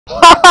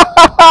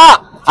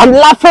I'm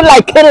laughing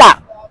like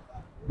killer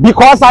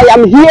because I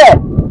am here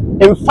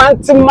in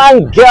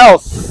Mfantsiman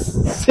Girls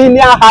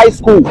Senior High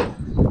School.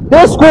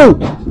 This school,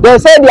 they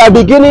say their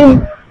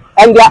beginning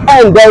and their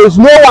end, there is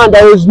no one,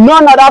 there is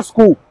none other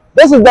school.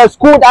 This is the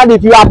school that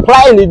if you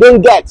apply and you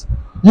don't get,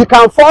 you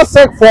can fall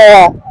sick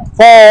for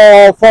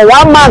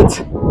 1 month.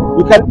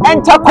 You can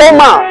enter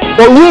coma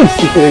for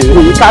weeks.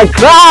 You can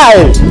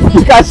cry.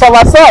 You can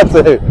somersault.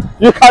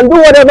 You can do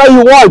whatever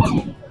you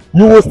want.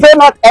 You will still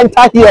not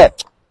enter here.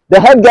 The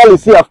head girl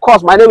is here, of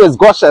course. My name is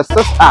Gosh's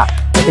sister.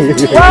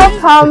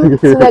 Welcome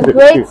to the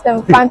great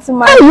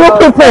Mfantsiman. Hey, you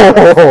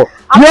people!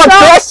 I'm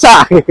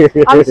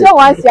sure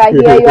once you are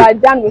here, you are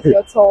done with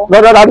your tour. No,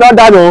 I'm not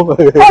done. Oh,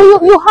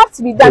 you have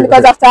to be done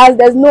because after us,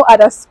 there's no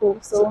other school.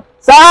 So,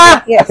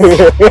 sir, yes.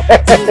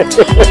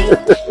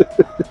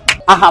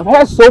 I have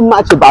heard so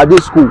much about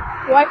this school.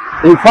 What?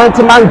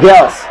 Mfantsiman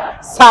Girls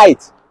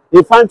site.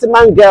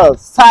 Mfantsiman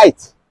Girls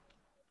site.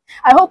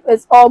 I hope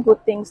it's all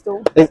good things,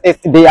 though.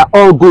 They are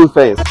all good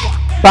things.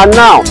 But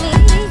now,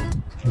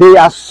 they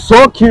are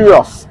so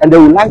curious and they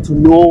would like to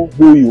know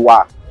who you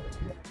are.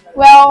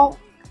 Well,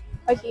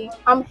 okay,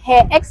 I'm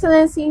Her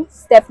Excellency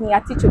Stephanie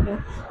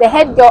Atichobi, the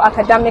head girl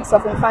academics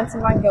of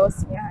Mfantsiman Girls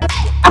Senior High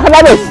School.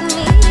 Academics?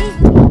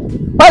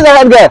 What's the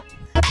head girl?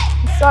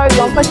 Sorry,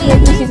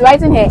 unfortunately, she's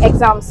writing her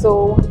exam,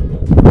 so.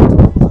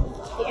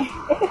 Yeah.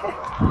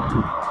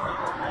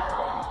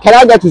 Can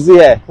I get to see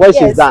her when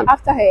she's done?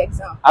 After her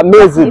exam.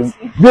 Amazing.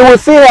 You will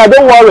see her,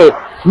 don't worry.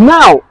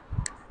 Now,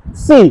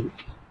 see,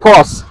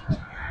 pause.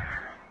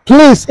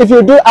 Please, if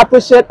you do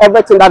appreciate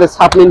everything that is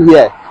happening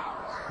here,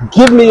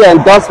 give me your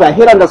endorsement,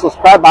 hit on the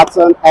subscribe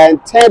button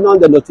and turn on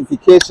the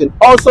notification.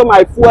 Also,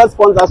 my fuel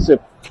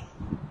sponsorship.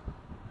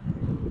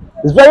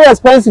 It's very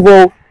expensive.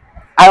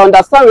 I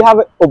understand we have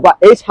over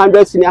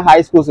 800 senior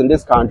high schools in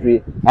this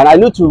country, and I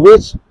need to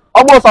reach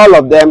almost all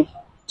of them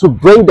to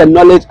bring the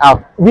knowledge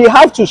out. We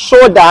have to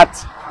show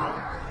that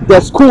the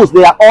schools,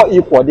 they are all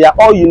equal, they are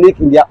all unique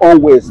in their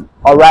own ways.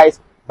 All right,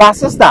 but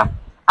sister,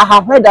 I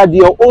have heard that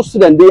your old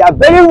students, they are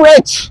very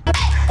rich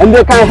and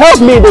they can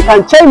help me, they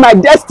can change my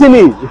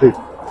destiny.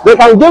 They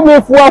can give me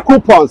fuel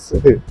coupons.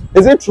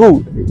 Is it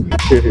true?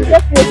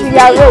 Definitely, we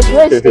are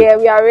rich there,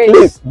 we are rich.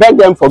 Please, beg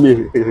them for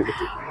me.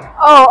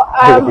 Oh,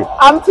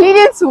 I'm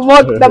pleading to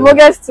the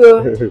Moggers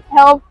to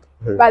help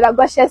Brother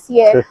Gosh's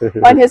here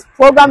on his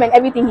program and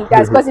everything he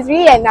does because he's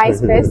really a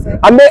nice person.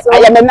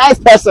 I am a nice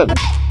person.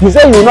 You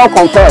say you will not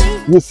confess.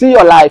 You see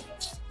your life.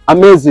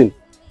 Amazing.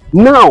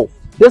 Now,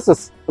 this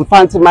is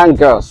Mfantsiman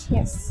Girls.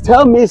 Yes.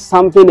 Tell me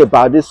something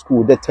about this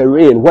school, the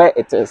terrain, where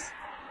it is.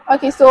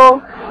 Okay, so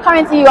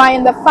currently you are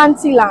in the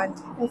fancy land.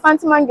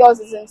 Mfantsiman Girls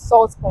is in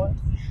Salt Pond.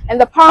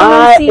 And the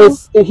permanency...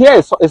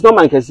 it's not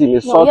Mankesim,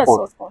 it's Salt Pond.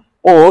 Salt Pond.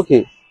 Oh,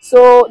 okay.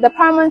 So the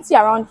permanency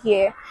around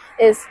here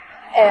is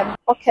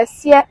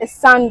Okesia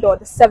Esando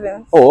the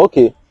 7th. Oh,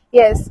 okay.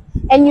 Yes.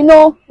 And you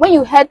know, when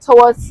you head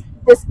towards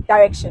this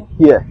direction,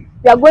 here,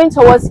 we are going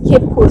towards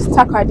Cape Coast,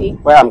 Takoradi.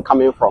 Where I'm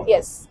coming from.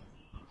 Yes.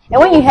 And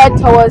when you head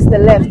towards the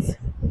left,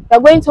 we are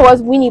going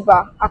towards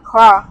Winneba,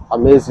 Accra.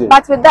 Amazing.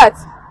 But with that,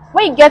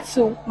 when you get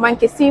to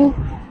Mankesim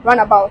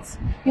roundabout,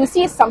 you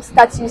see some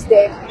statues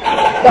there.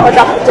 The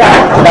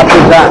Odapuja,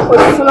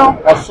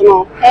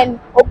 Osuno, and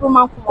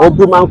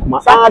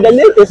Obrumankuma. The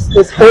name is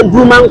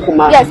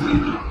Obrumankuma. Yes.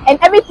 And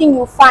everything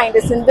you find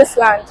is in this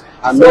land.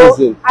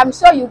 Amazing. So I'm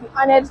sure you'll be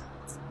honored.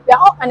 We are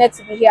all honored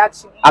to be here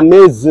actually.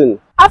 Amazing.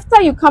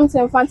 After you come to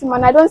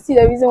Mfantsiman, I don't see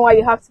the reason why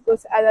you have to go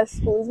to other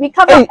schools. We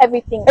cover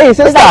everything. Hey,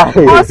 sister. It's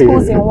like all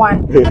schools in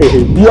one.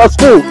 Your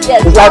school?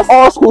 Yes. It's like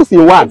all schools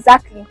in one.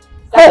 Exactly.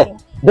 Hey,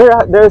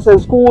 there is a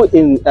school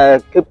in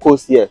Cape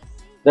Coast here.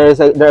 There is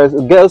a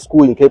girls'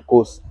 school in Cape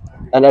Coast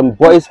and a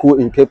boys' school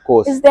in Cape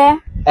Coast. Is there?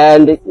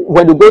 And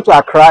when you go to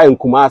Accra and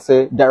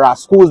Kumasi, there are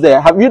schools there.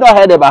 Have you not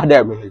heard about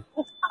them?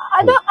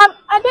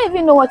 I don't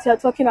even know what you're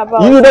talking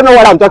about. You don't know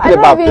what I'm talking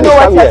about. I don't even know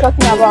what you're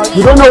talking about.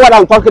 You don't know what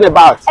I'm talking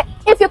about.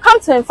 If you come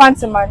to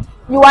Mfantsiman,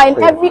 you are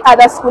in every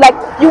other school. Like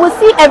you will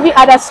see every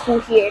other school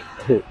here.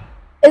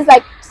 It's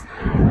like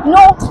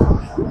no.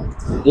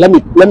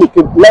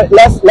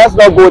 Let's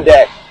not go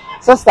there,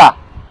 sister.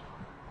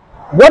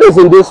 What is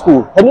in this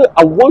school?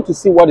 I want to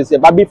see what is here.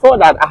 But before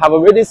that, I have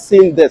already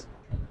seen this.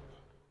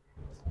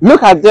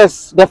 Look at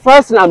this. The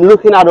first thing I'm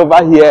looking at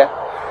over here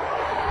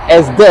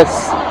is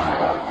this.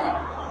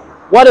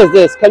 What is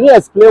this? Can you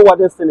explain what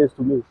this thing is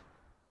to me?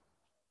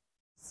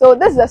 So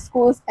this is the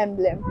school's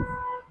emblem.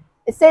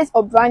 It says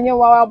Obranya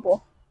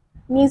Warabo.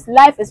 Means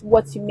life is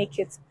what you make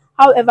it.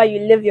 However you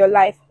live your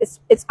life,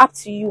 it's up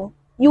to you.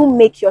 You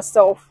make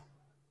yourself.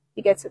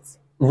 You get it?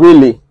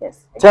 Really?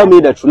 Yes. Exactly. Tell me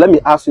the truth. Let me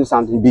ask you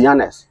something. Be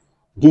honest.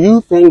 Do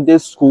you think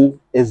this school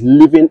is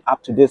living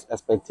up to this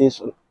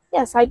expectation?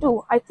 Yes, I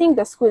do. I think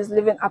the school is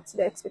living up to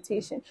the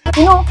expectation.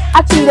 You know,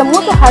 actually the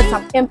motto has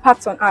some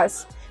impact on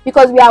us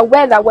because we are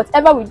aware that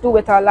whatever we do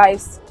with our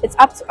lives, it's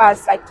up to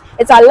us. Like,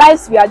 it's our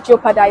lives we are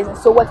jeopardizing.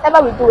 So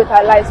whatever we do with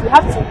our lives, we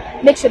have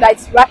to make sure that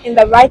it's right in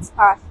the right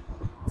path.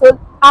 So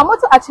our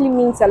motto actually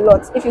means a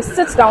lot. If you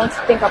sit down to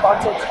think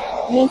about it,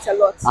 it means a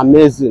lot.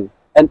 Amazing.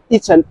 and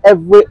each and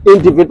every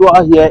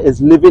individual here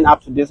is living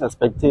up to this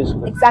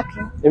expectation.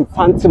 Exactly.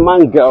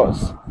 Mfantsiman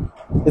girls.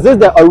 Is this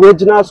the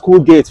original school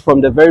gate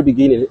from the very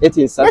beginning, its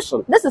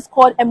inception? This is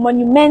called a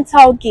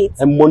monumental gate.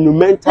 A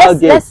monumental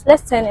gate.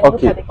 Let's turn and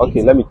look at the gate.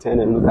 Okay, let me turn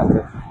and look at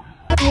it.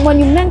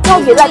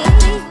 Monumental gate. Like,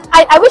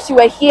 I wish you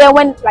were here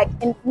when, like,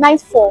 in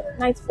night four.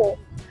 Like,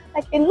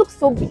 it looks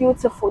so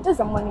beautiful. This is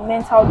a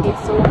monumental gate,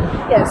 so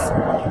yes.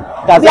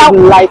 Does it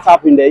light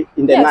up in the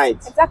yes, night?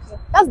 Exactly.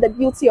 That's the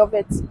beauty of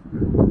it.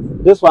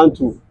 This one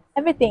too.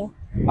 Everything.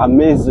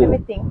 Amazing.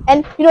 Everything.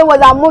 And you know, it was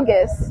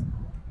Amoges.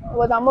 It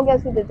was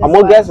Amoges who did this.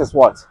 Amoges is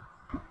what?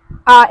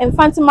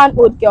 Mfantsiman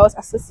Old Girls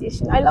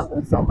Association. I love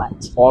them so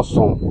much.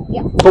 Awesome.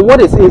 Yeah. So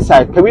what is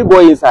inside? Can we go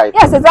inside?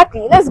 Yes,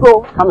 exactly. Let's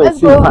go. Come and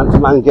see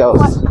Mfantsiman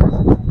girls.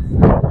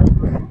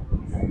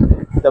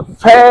 The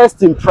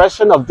first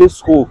impression of this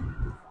school,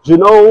 do you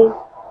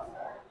know?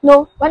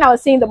 No, when I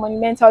was saying the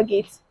monumental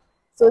gate.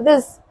 So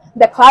this,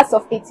 the class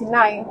of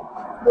 89,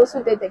 those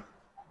who did the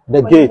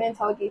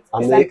monumental gate.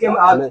 Exactly.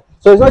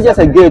 So it's not just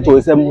a gate,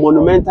 it's a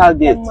monumental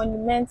gate. A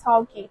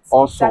monumental gate.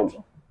 Awesome.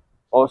 Exactly.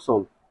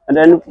 Awesome. And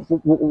then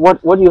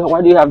why do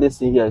you have this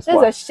thing here? This is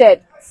a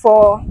shed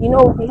for, you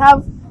know, we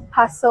have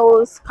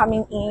parcels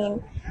coming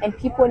in and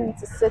people need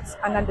to sit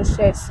under the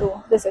shed.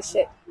 So there's a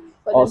shed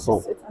for them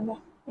to sit under.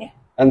 Yeah.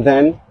 And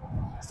then?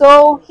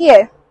 So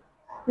here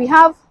we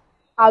have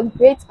our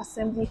great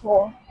assembly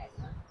hall,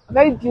 a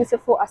very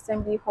beautiful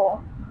assembly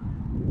hall.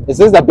 Is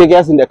this the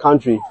biggest in the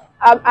country?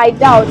 I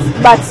doubt,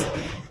 but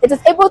it is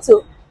able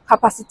to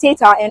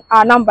capacitate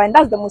our number, and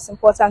that's the most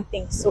important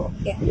thing. So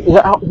yeah.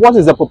 What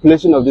is the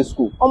population of this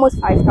school? Almost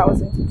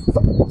 5,000.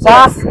 So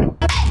that's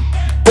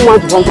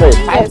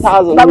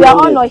 5,000. But we are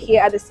all not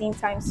here at the same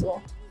time,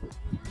 so.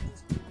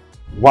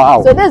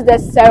 Wow. So this is the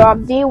Sarah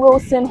V.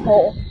 Wilson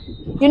Hall.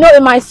 You know,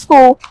 in my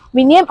school,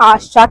 we name our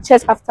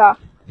structures after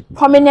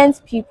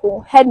prominent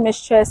people,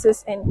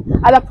 headmistresses,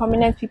 and other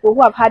prominent people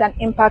who have had an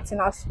impact in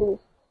our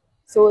school.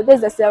 So this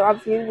is the Sarah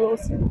V.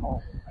 Wilson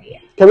Hall. Yeah.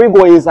 Can we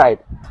go inside?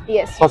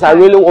 Yes. Because I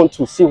really want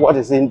to see what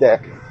is in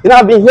there. You know,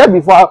 I've been here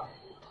before.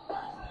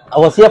 I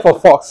was here for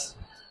Fox.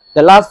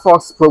 The last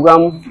Fox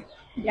program,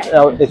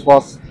 it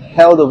was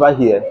held over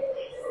here.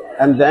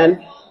 And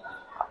then,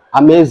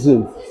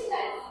 amazing.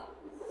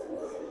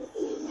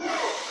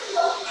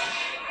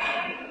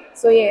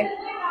 So yeah,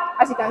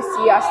 as you can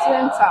see, our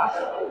students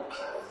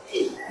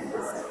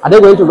are they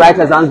going to write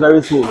exams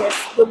very soon?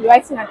 Yes, they'll be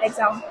writing an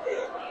exam.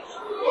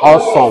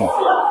 Awesome.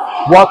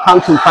 Welcome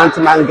to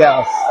Mfantsiman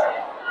girls.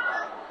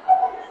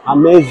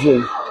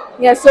 Amazing.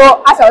 Yeah,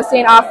 so as I was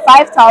saying, our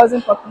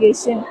 5,000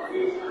 population.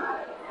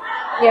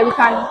 Yeah, we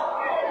can.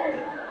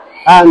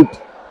 And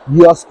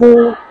your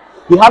school,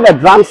 you have a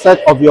drum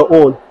set of your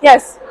own?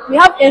 Yes, we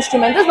have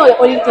instruments. That's not the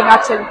only thing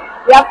actually.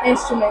 We have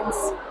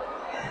instruments.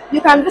 You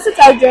can visit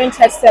us during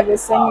church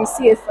service and you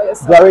see it for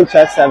yourself. During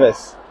church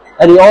service.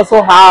 And you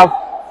also have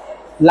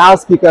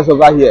loudspeakers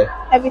over here?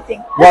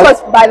 Everything. This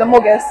was by the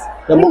Mogas.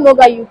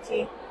 Moga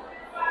UK.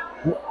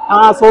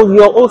 So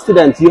your old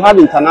students, you have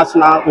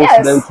international old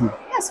students too?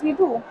 Yes, we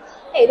do.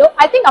 Hey,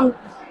 I think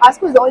our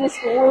school is the only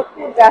school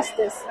who does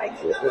this. Like,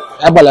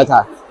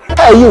 Ebaleta.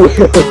 Hey, you.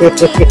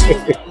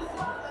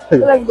 So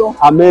let's go.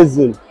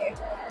 Amazing.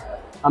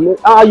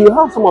 Yeah. You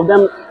have some of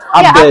them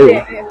up there.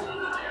 Yeah.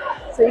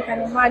 So you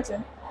can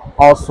imagine.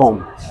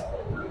 Awesome.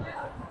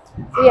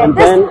 So yeah, and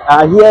then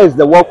here is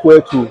the walkway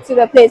to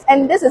the place,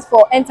 and this is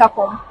for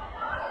Entercom.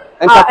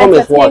 Entercom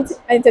is what?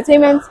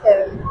 Entertainment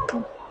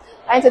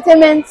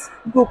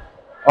group.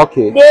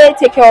 Okay. They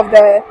take care of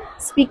the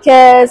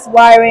speakers,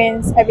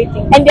 wirings,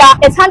 everything, and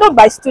it's handled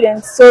by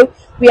students. So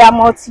we are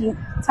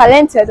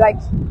multi-talented. Like.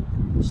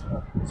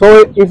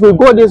 So if we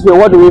go this way,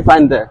 what do we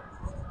find there?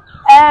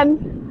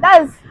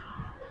 That's.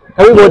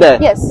 Can we go there?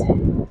 Yes.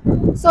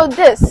 So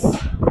this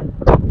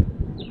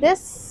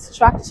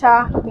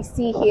structure we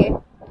see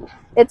here,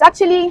 it's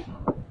actually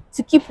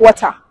to keep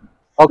water.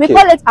 Okay. We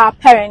call it our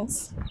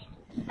parents.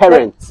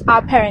 Parents?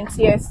 Our parents,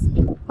 yes.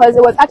 Because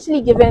it was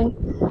actually given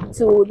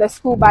to the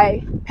school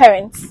by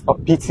parents. Of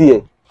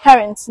PTA?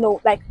 Parents,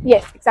 no. Like,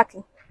 yes,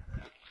 exactly.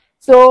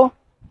 So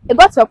it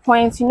got to a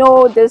point, you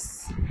know,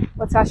 this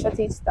water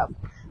shortage stuff.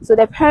 So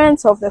the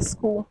parents of the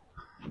school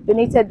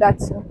donated that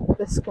to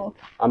the school.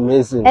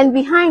 Amazing. And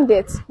behind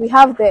it, we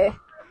have the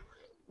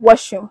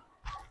washroom.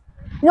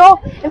 You know,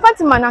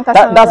 Mfantsiman,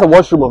 that's a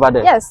washroom over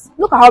there. Yes,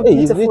 look at how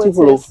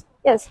beautiful it is.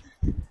 Yes,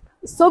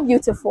 it's so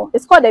beautiful.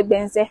 It's called a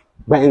Benze.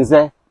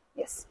 Benze.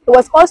 Yes, it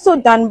was also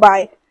done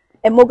by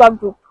a Moga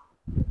group.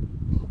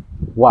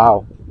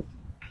 Wow.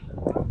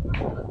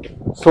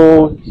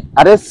 So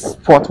at this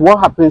spot, what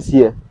happens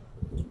here?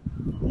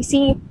 You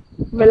see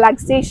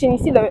relaxation. You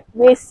see the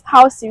way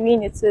how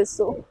serene it is.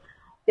 So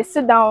they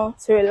sit down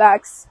to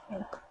relax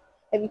and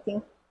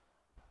everything.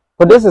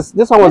 But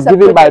this one was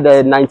given by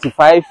the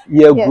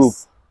 95-year group.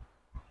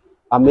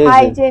 Amazing.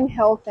 Hygiene,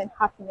 health, and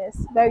happiness.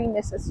 Very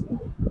necessary.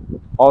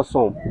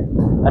 Awesome.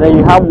 And then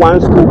you have one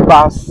school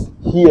bus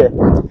here.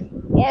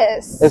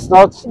 Yes. It's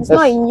not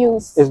in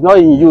use. It's not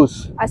in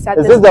use. Is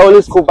this the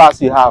only school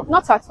bus you have?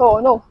 Not at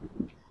all, no.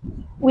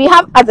 We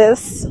have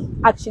others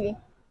actually.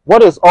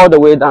 What is all the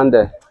way down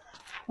there?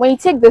 When you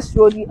take this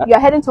road, you are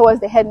heading towards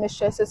the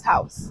headmistress's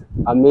house.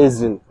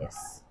 Amazing.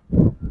 Yes.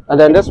 And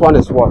then this one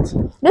is what?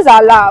 This is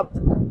our lab,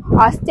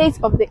 our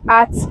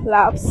state-of-the-art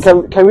labs.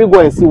 Can we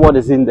go and see what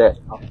is in there?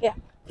 Oh, yeah.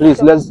 Please,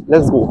 Sure.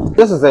 let's go.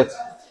 This is it.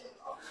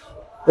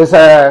 It's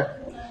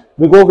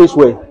we go which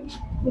way?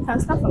 We can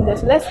start from there.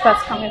 So let's start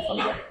coming from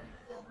there.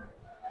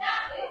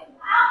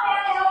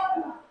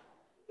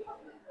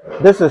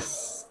 This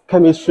is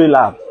chemistry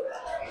lab.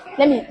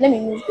 Let me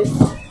move this.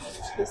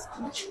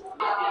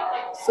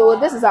 So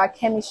this is our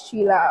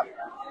chemistry lab.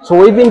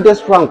 So even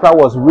this one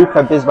was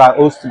refurbished by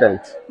old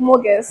students.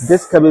 Mogus.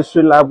 This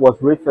chemistry lab was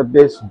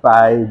refurbished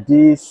by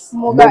these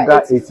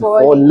Moga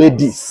 84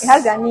 ladies. It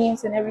has their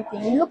names and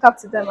everything. You look up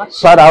to them. Actually.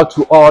 Shout out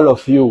to all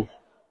of you.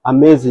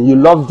 Amazing. You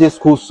love this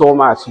school so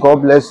much.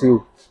 God bless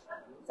you.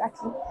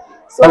 Exactly.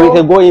 So we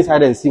can go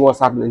inside and see what's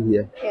happening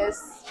here.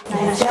 Yes.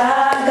 Amazing.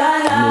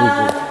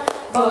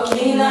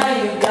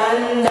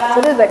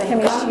 So this is the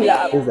chemistry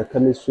lab. This is the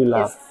chemistry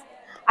lab. Yes.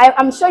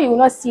 I'm sure you will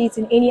not see it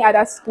in any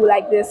other school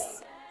like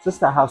this.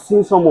 Sister, I have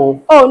seen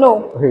someone. Oh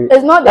no,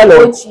 it's not the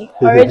OG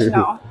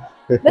original.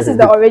 This is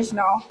the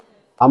original.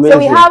 Amazing. So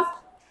we have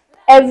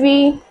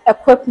every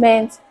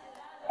equipment,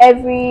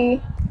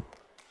 everything.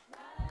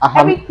 I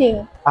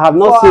have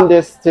not seen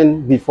this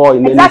thing before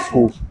in any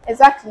school.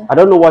 Exactly. I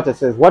don't know what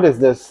it is. What is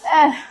this?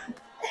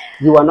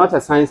 You are not a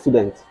science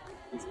student.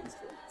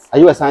 Are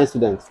you a science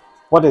student?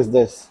 What is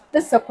this?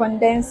 This is a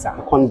condenser.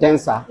 A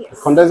condenser. Yes.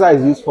 A condenser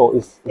is used for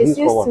It's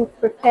used to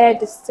prepare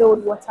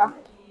distilled water.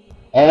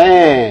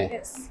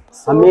 Yes.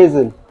 So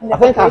amazing. I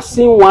think I've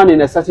seen one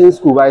in a certain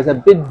school, but it's a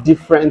bit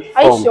different.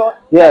 Are you sure?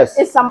 Yes.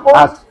 It's some old.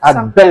 At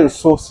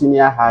Benso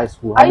Senior High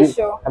School. Are you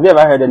sure? Have you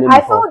ever heard the name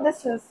before? I thought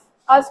this was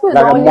our school is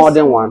like the a only modern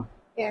school. one.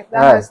 Yeah,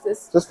 that has this.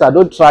 Sister,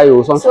 don't try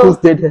you. Some schools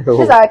did it.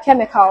 These are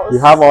chemicals. You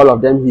have all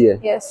of them here.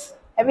 Yes,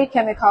 every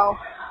chemical.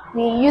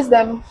 We use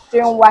them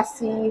during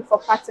WASI for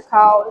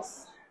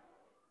practicals.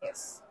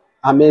 Yes.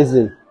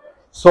 Amazing.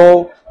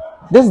 So,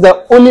 this is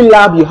the only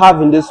lab you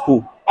have in this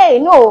school? Hey,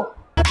 no.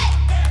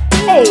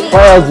 Hey.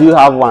 Where else do you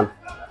have one?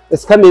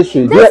 It's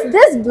chemistry.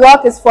 This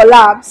block is for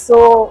labs,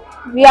 so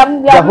we are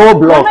the whole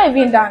block. We are not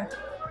even done.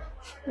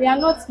 We are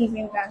not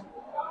even done.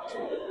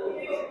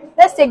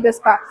 Let's take this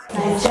back.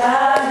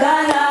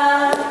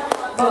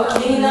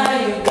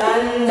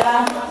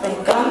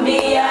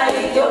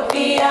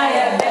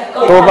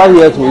 So over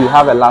here too, we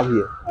have a lab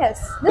here.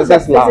 Yes, this is a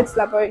physics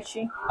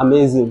laboratory.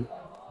 Amazing.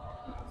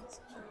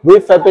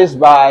 Refurbished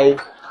by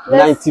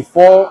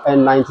 94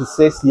 and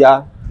 96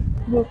 year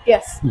group.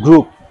 Yes.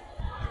 Group.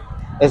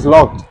 It's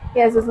locked.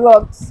 Yes, it's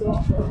locked. So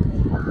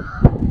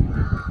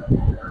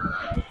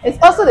it's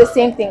also the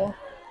same thing.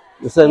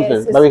 The same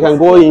thing, but we can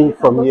go in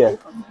from here.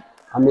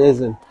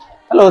 Amazing.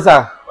 Hello,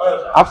 sir.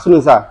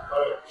 Afternoon, sir.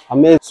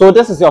 Amazing. So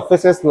this is your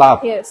physics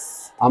lab.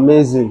 Yes.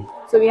 Amazing.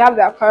 So we have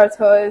the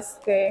apparatus,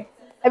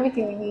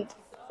 everything we need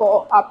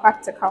for our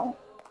practical.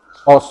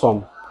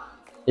 Awesome.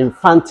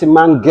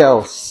 Mfantsiman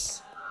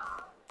girls.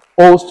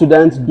 All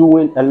students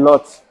doing a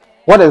lot.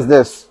 What is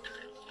this?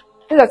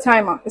 It's a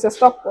timer. It's a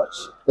stopwatch.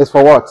 It's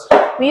for what?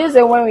 We use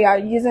it when we are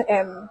using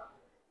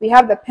we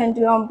have the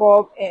pendulum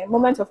bob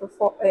moment of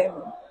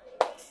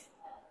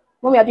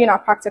when we are doing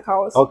our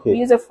practicals. Okay. We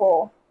use it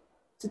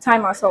to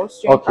time ourselves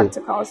during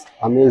practicals.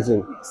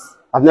 Amazing. Yes.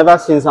 I've never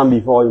seen some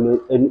before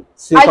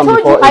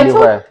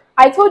anywhere.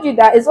 I told you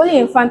that it's only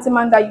in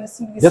Mfantsiman that you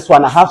see this. This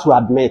one I have to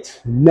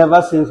admit,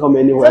 never seen some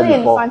anywhere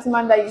before. It's only in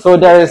Mfantsiman that you see. So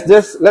there is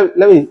this. Let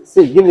me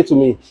see. Give it to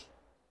me.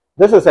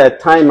 This is a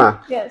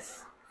timer. Yes.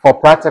 For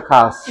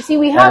practicals. You see,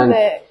 we have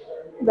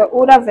the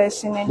older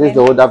version, and this is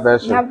the older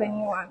version. We have the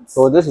new ones.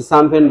 So this is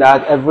something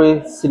that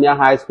every senior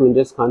high school in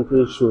this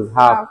country should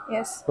have.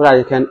 Yes. So that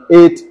you can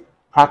aid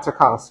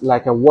practicals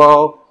like a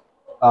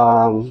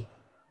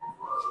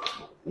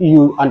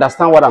you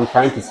understand what I'm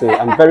trying to say.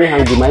 I'm very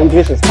hungry. My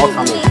English is not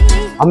coming.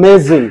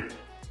 Amazing.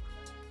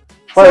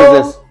 What is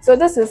this? So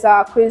this is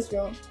our quiz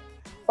room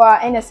for our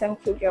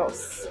NSMQ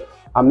girls.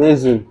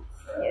 Amazing.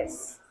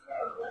 Yes.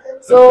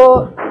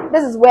 So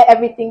this is where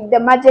the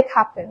magic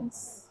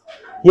happens.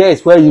 Here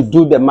is where you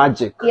do the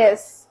magic.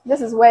 Yes,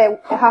 this is where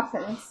it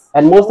happens.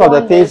 And most of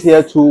the things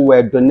here too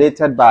were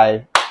donated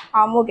by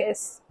our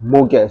Mogus.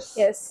 Mogus.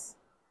 Yes.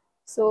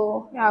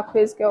 So our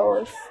quiz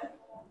girls.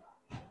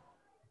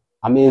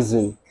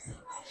 Amazing.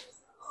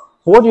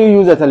 What do you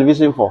use the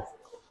television for?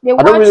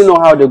 I don't really know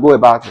how they go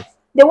about it.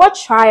 They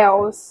watch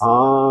trials. They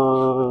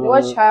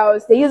watch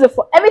trials. They use it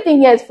for everything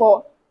here is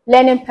for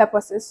learning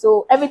purposes.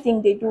 So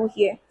everything they do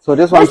here. So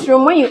this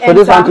room when you enter. So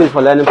this one is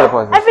for learning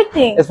purposes.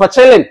 Everything. It's for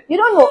chilling. You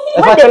don't know.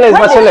 It's for chilling. It's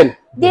for chilling.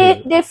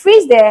 They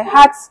freeze their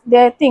hearts,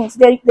 their things.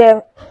 They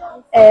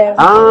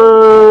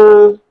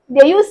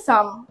use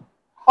some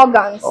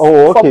organs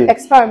for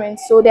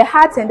experiments. So the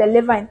heart and the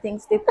liver and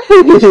things. Exactly.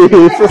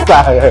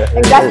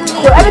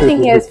 So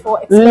everything here is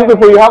for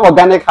experiments. You have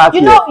organic heart.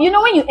 You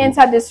know when you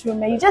enter this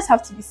room, you just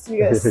have to be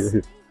serious.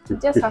 You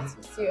just have to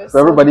be serious. So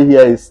everybody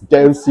here is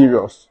damn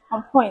serious.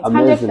 On point.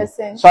 Amazing.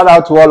 100%. Shout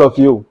out to all of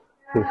you.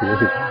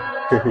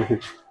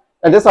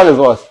 And this one is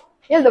what?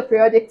 Here's the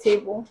periodic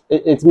table.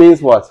 It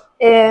means what?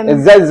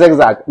 It's just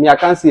zigzag. Me, I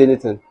can't see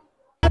anything.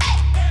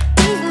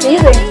 They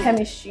use it in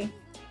chemistry.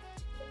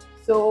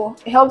 So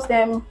it helps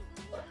them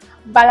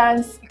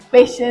balance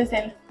equations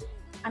and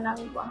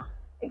analysis.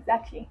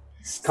 Exactly.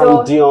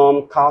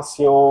 Scandium,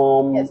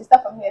 calcium. Yes, you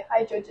start from here.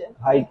 Hydrogen.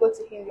 You go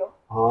to helium.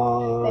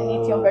 Then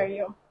lithium,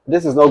 beryllium.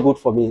 This is not good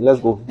for me.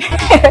 Let's go.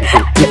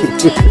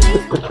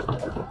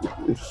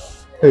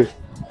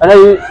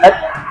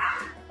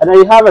 And then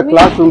you have a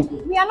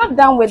classroom. We are not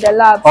done with the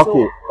lab. Okay.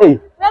 So hey.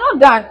 we are not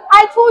done.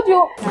 I told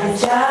you.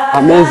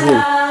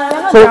 Amazing.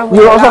 So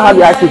you also have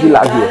the ICT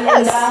lab here?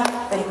 Yes.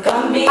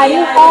 I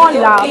mean all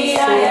labs.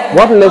 So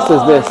what list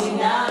is this?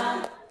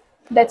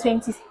 The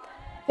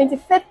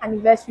 25th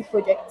anniversary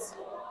project.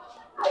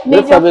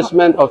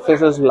 Refurbishment of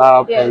physics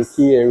lab and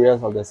key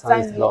areas of the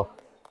science block.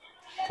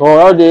 So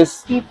all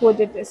these people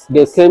did this.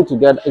 They came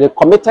together. They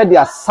committed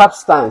their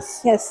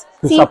substance. Yes.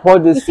 To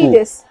support this. You see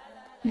this?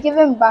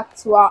 Giving back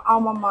to our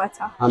alma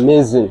mater.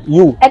 Amazing.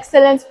 You.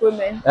 Excellent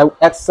women.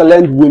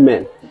 Excellent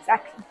women.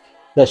 Exactly.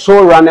 The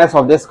showrunners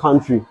of this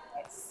country.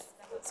 Yes.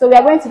 So we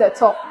are going to the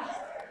top.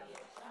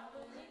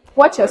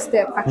 Watch your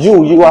step.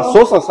 Actually. You are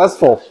so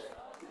successful.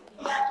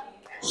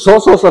 So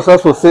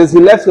successful since you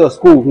left your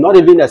school. Not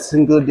even a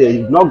single day.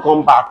 You've not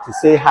gone back to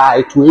say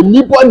hi to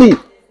anybody.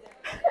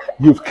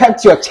 You've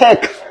kept your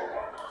check.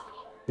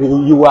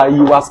 You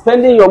are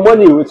spending your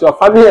money with your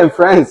family and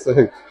friends.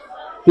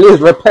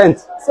 Please repent.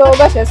 So,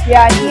 Bashas, we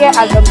are here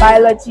at the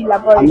biology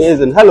laboratory.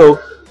 Amazing. Hello.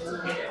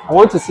 I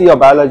want to see your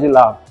biology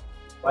lab.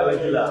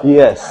 Biology lab?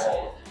 Yes.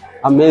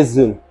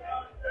 Amazing.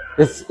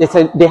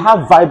 They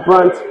have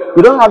vibrant.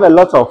 You don't have a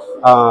lot of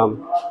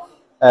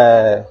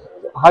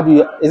how do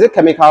you? Is it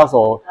chemicals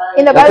or?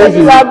 In the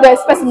biology lab, the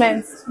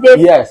specimens.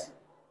 Yes.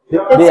 They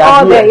are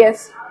all there.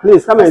 Yes.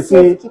 Please come and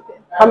see.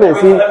 Come and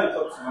see.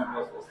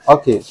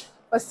 Okay.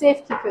 For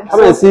safekeeping.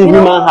 Come and see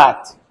human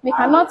heart. We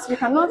cannot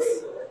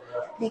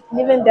be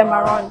leaving them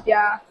around. They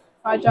are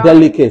fragile.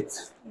 Delicate.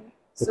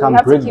 So you can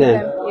break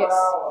them. Yes.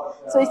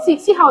 So you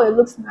see how it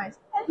looks nice.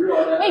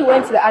 When you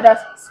went to the other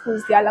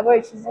schools, their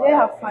laboratories, they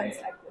have fans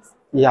like this.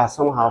 Yeah,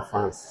 some have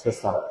fans,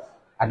 sister.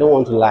 I don't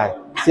want to lie.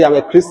 See, I'm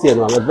a Christian.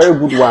 I'm a very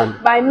good one.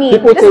 By me.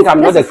 People think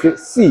I'm not a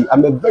Christian. See,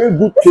 I'm a very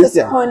good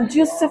Christian. It's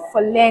conducive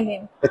for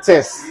learning. It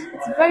is.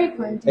 It's very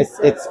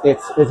conducive. It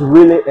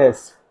really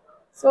is.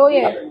 So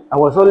yeah. I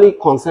was only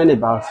concerned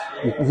about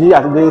you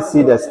didn't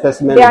see the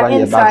specimen over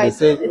here, but they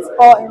say it's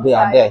all inside. They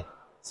are there.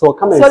 So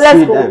come and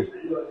see them.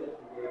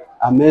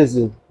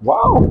 Amazing.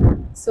 Wow.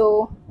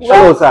 So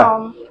hello,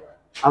 sir.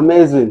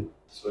 Amazing.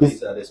 So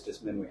these are the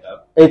specimen we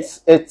have.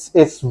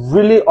 It's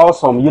really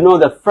awesome. You know,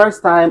 the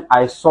first time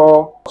I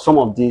saw some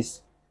of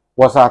these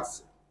was at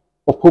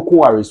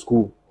Opokuwari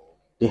school.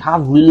 They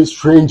have really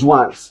strange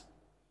ones.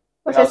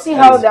 But you see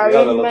how the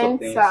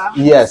arrangements are.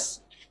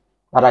 Yes.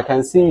 But I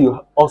can see you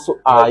also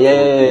are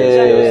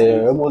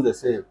almost the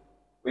same.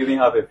 We even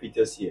have a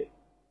fetus here.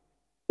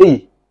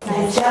 Hey.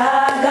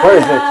 Where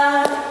is it?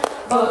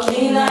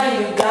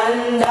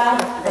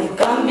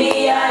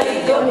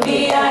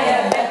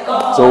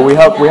 So we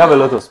have a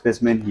lot of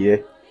specimen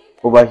here.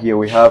 Over here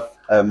we have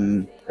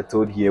a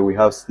toad here, we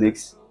have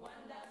snakes.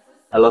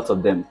 A lot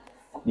of them.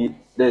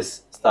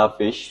 This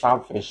starfish.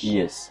 Starfish.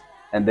 Yes.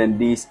 And then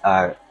these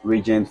are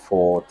reagents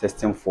for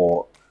testing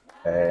for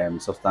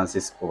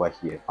substances over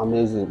here.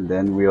 Amazing.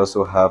 Then we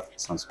also have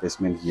some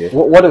specimen here.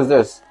 What is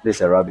this? This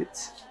is a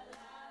rabbit.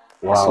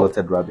 Wow. A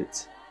slaughtered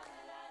rabbit.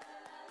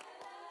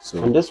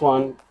 So and this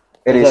one,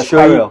 it is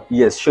showing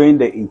showing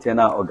the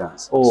internal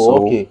organs. Oh,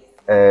 so, okay.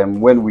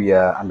 When we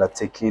are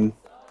undertaking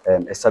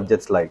a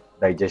subject like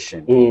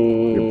digestion,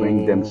 we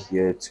bring them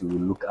here to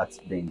look at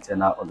the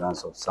internal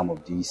organs of some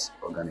of these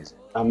organisms.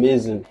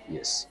 Amazing.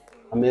 Yes.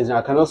 Amazing.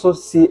 I can also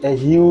see a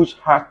huge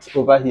heart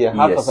over here,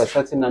 heart of a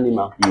certain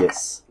animal.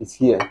 Yes. It's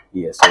here.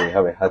 Yes, so we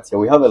have a heart here.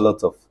 We have a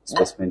lot of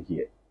specimen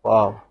here.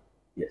 Wow.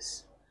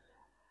 Yes.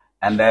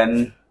 And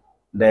then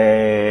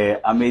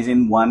the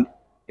amazing one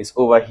is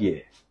over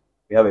here.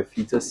 We have a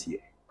fetus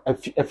here. A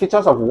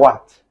fetus of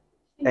what?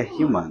 A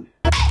human.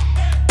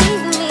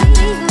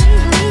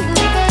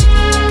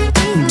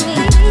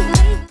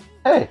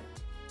 Hey.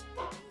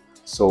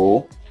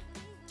 So.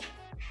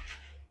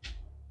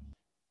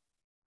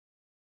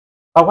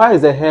 But why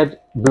is the head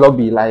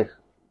blobby like?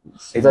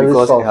 It's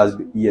because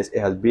soft. It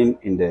has been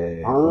in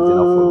the container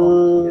for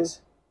long.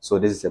 Yes. So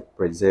this is a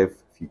preserved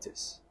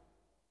fetus.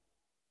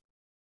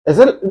 Is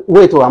it?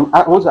 Wait,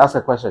 I want to ask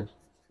a question.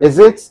 Is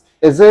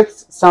it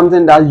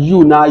something that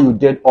you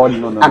did, or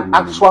an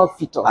actual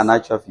fetus? An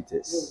actual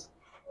fetus.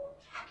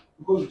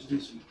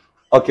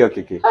 Okay.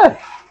 Hey.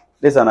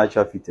 This is an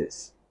actual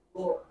fetus.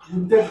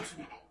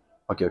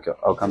 Okay,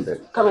 I'll come there.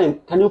 Come in.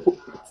 Can you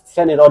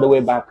send it all the way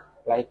back?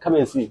 Like, come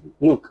and see.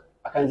 Look,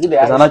 I can see the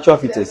eyes. It's an actual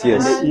fetus,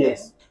 yes.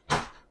 Yes.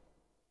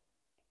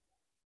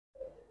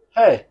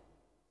 Hey.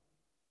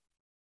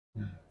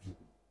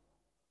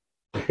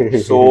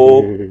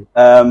 So,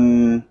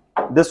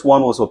 this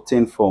one was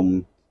obtained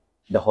from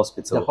the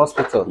hospital. The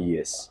hospital?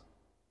 Yes.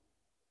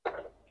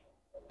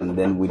 and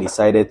then we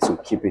decided to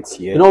keep it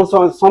here. You know,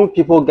 some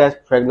people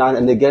get pregnant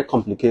and they get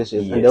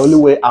complications, Yes. and the only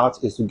way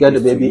out is to get the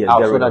baby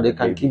out so that they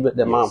can keep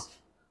the mom.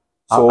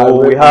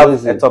 So we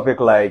have a topic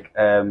like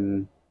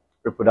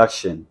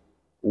reproduction,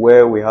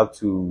 where we have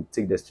to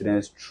take the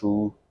students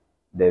through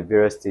the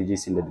various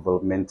stages in the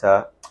development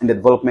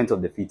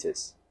of the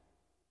fetus.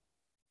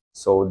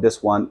 So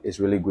this one is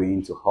really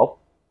going to help.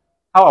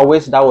 How I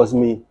wish that was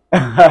me.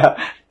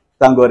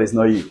 Thank God it's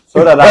not you.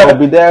 So that I will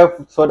be there,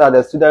 so that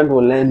the student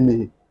will learn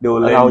me. They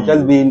will learn. I will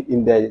just be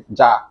in the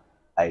jar.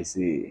 I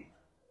see.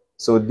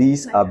 So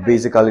these are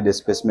basically the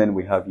specimen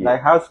we have here.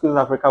 Like how schools in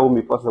Africa will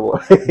be possible.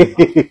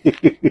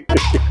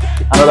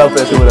 Another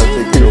person would have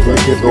taken over.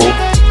 So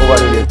over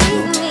here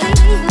too.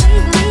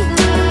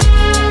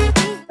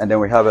 And then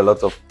we have a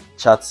lot of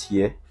charts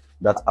here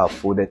that are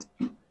folded.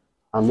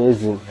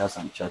 Amazing. We have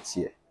some charts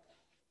here.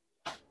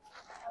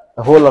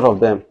 A whole lot of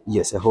them.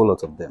 Yes, a whole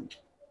lot of them.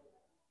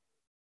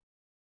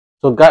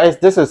 So guys,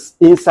 this is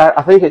inside.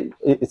 I think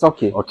it's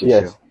okay. Okay,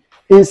 yes. sure.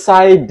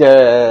 Inside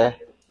the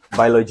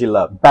biology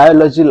lab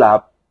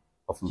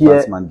of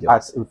Mfantsiman Girls.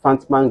 At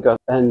Mfantsiman Girls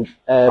and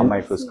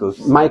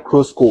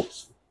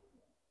microscopes.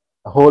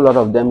 A whole lot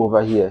of them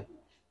over here.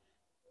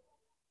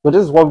 So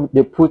this is what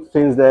they put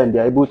things there, and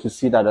they're able to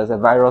see that there's a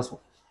virus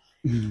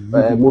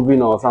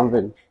moving or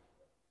something.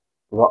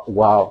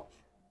 Wow.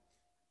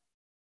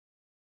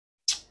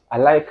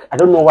 I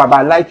don't know why, but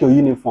I like your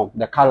uniform,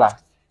 the color.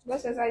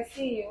 Just as I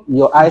see you.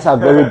 Your eyes are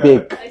very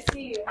big. I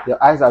see you.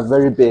 Your eyes are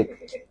very big.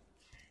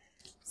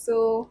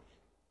 So,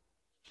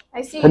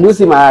 I see. Can you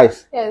see my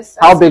eyes? Yes.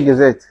 How big is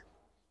it?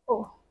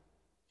 Oh,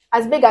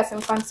 as big as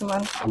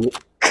Mfantsiman.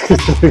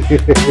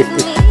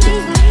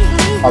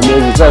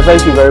 Amazing. So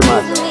thank you very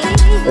much.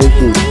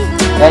 Thank you.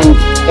 And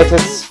it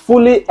is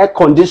fully air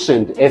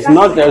conditioned. It's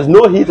not. There's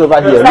no heat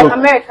over here. It's like Look,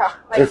 America.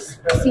 Like,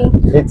 see.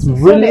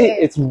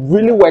 It's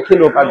really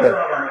working over there.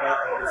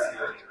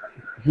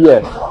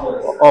 Here.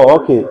 Oh,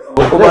 okay.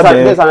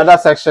 There's another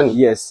section.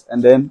 Yes,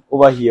 and then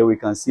over here we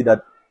can see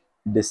that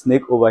the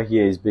snake over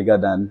here is bigger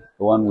than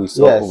the one we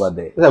saw over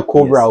there. It's a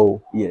cobra. Yes.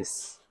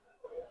 Yes.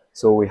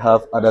 So we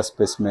have other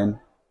specimens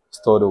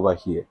stored over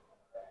here.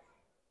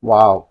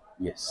 Wow.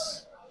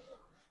 Yes.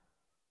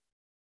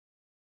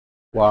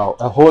 Wow.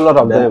 A whole lot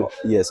of them.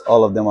 Yes,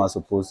 all of them are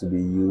supposed to be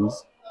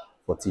used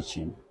for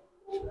teaching.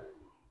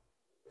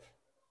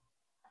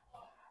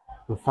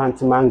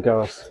 Mfantsiman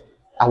Girls.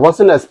 I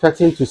wasn't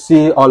expecting to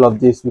see all of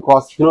this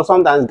because, you know,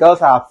 sometimes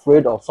girls are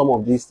afraid of some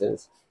of these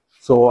things.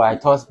 So I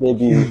thought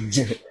maybe you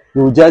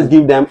would just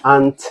give them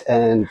ant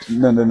and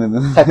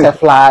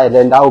butterfly, and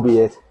then that will be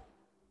it.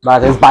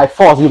 But it's by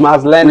force. You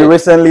must learn it. We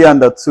recently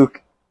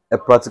undertook a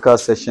practical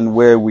session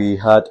where we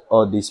had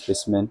all these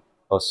specimens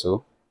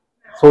also.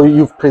 So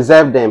you've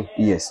preserved them?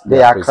 Yes.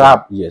 They are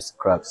crabs? Yes,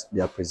 crabs.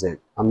 They are preserved.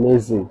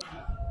 Amazing.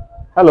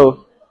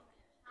 Hello.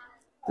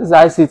 This is the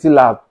ICT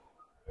lab.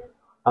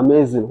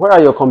 Amazing. Where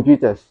are your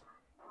computers?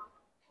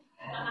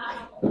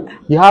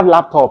 You have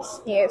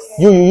laptops? Yes.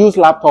 You use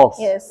laptops?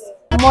 Yes.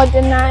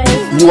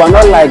 Modernized. You are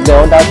not like the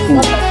other school.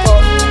 Not at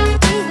all.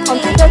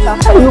 Computers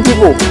are for you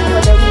people.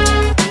 For the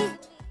week.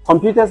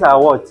 Computers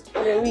are what?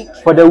 For the week.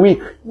 For the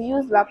week. We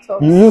use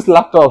laptops. You use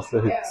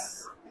laptops?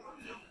 Yes.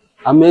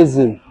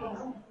 Amazing.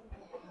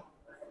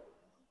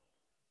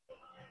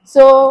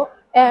 So,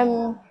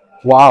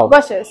 wow.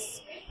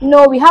 Brushes. You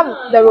know, we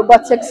have the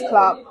robotics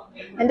club,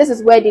 and this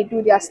is where they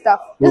do their stuff.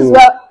 This is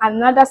where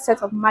another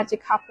set of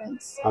magic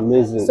happens.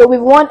 Amazing. So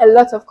we've won a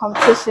lot of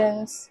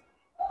competitions,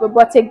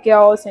 robotic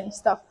girls and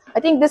stuff. I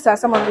think these are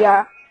some of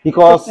their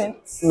because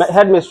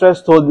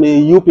headmistress told me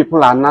you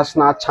people are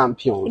national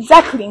champions.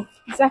 Exactly.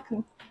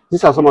 Exactly.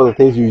 These are some of the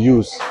things you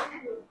use.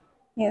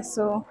 Yeah,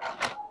 so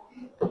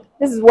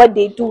this is what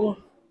they do.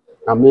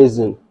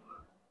 Amazing.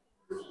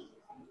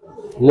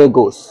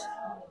 Legos.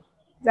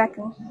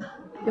 Exactly.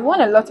 They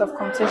won a lot of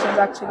competitions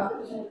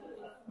actually.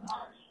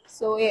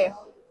 So yeah.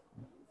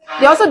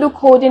 They also do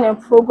coding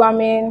and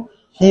programming.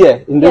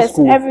 Here in this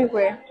school? Yes,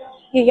 everywhere.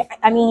 Here,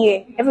 I mean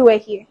here. Everywhere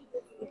here.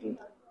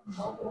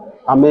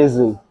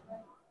 Amazing.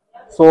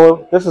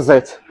 So this is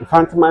it.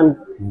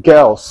 Mfantsiman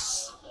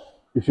Girls.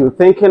 If you're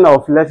thinking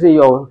of letting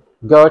your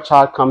girl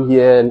child come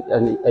here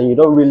and you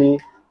don't really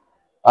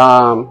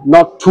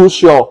not too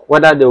sure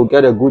whether they will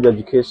get a good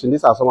education,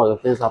 these are some of the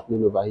things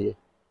happening over here.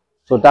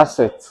 So that's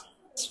it.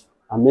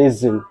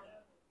 Amazing.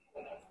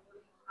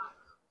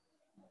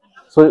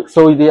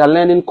 So they are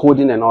learning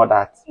coding and all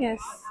that. Yes.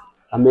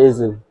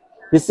 Amazing.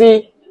 You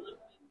see,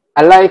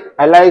 I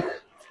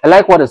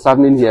like what is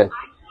happening here.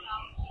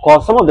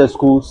 Because some of the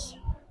schools,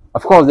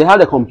 of course, they have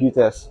the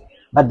computers,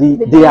 but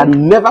they are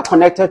never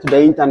connected to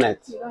the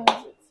internet.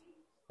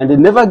 And they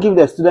never give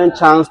the student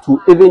chance to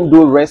even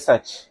do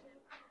research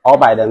all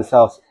by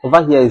themselves.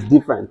 Over here is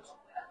different.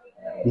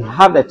 You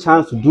have the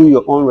chance to do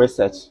your own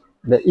research.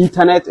 The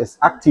internet is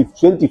active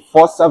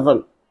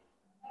 24/7.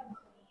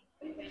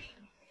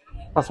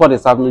 That's what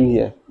is happening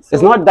here. So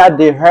it's not that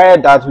they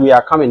heard that we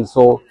are coming,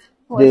 so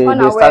they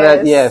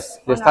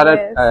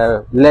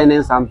started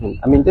learning something.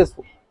 I mean,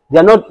 they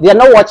are not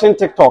watching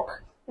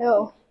TikTok.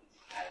 No.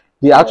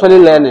 They're actually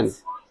learning.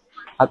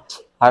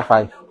 High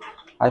five.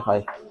 High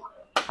five.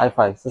 High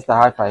five. Sister,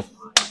 high five.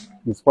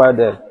 You square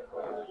there.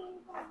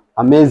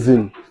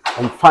 Amazing.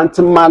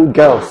 Mfantsiman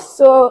girls.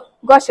 So,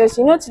 goshers,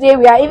 you know, today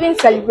we are even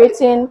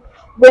celebrating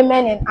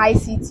women in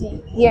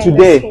ICT here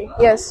today. In the school.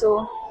 Yes,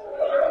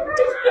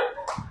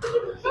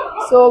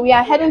 so we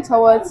are heading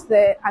towards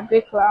the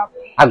agric lab.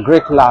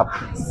 Agric lab.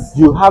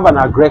 You have an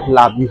agric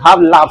lab. You have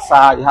labs,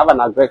 sir. You have an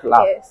agric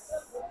lab. Yes.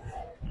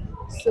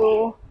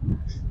 So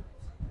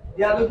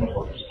they are looking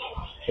for.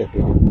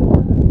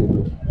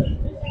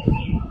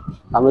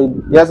 I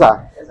mean, yes,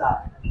 sir. Yes,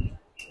 sir.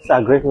 It's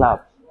a great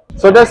lab.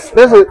 So this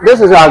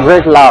is a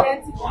great lab.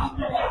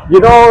 You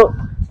know,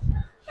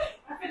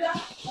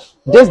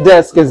 this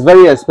desk is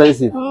very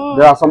expensive.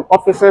 There are some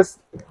offices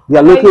they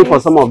are looking for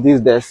some of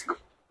these desks.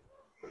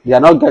 They are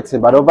not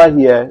getting, but over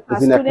here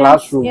it's in a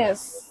classroom.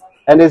 Yes.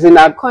 And it's in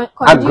a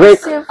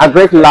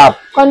great lab.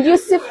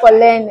 Conducive for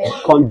learning.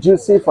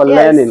 Conducive for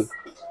learning.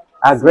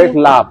 A great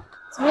lab.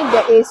 To meet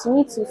the age, you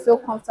need to feel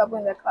comfortable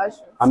in the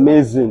classroom.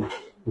 Amazing.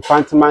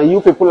 Mfantsiman,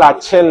 you people are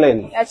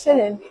chilling. You're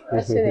chilling.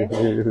 You're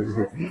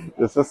chilling.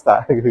 Your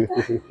sister.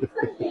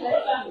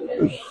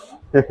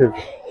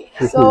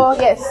 So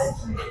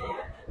yes.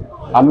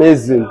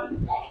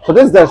 Amazing. So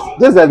this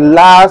is the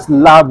last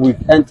lab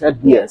we've entered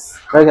here. Yes.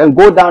 You can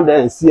go down there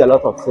and see a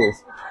lot of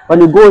things. When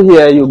you go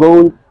here, you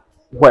go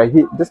where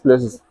this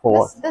place is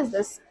for what? This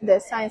is the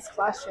science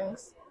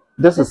classrooms.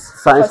 This is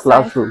science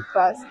classroom.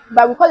 Class,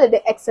 but we call it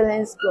the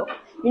excellence block.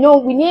 You know,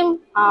 we name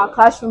our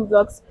classroom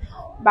blocks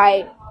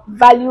by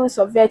values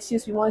or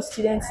virtues we want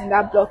students in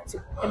that block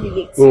to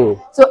emulate. So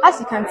as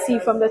you can see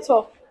from the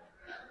top.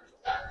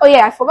 Oh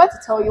yeah, I forgot to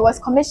tell you, it was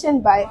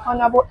commissioned by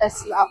Honorable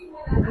Esla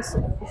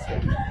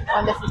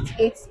on the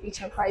 58th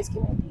speech and prize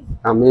giving.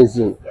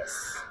 Amazing.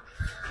 Yes.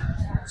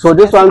 So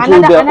this one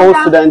too, the old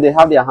student, they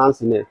have their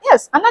hands in it.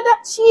 Yes,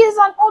 she is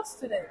an old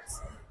student.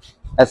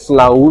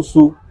 Esla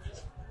Usu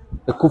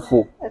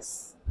Ekufu.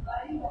 Yes.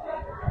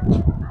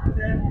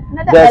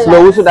 There's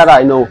Lousu that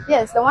I know.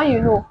 Yes, the one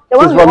you know. The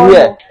one from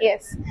here. Know.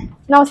 Yes.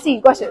 Now see,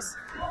 goshers,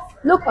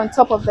 look on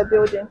top of the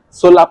building.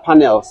 Solar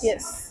panels.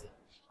 Yes.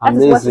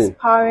 Amazing. That is what is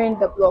powering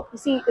the block. You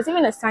see, it's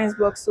even a science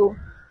block, so.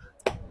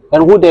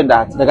 And who did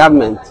that? The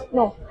government?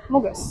 No,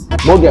 Mogus.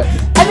 Mogus.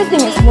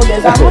 Everything is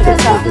Mogus.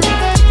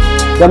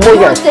 The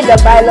Mogus. Take the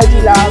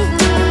biology lab.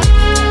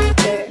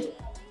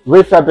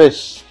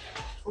 Refurbished.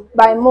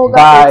 By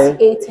Mogus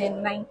 88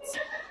 and 90.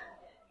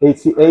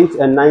 88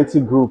 and 90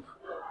 group.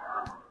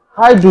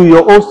 Why do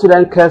your own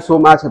students care so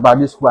much about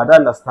this school? I don't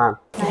understand.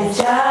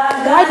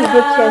 Why do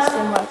they care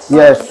so much?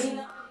 Yes.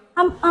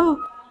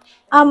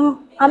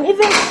 I'm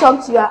even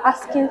shocked you are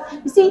asking.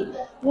 You see,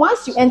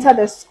 once you enter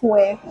the school,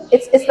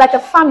 it's like a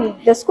family.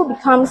 The school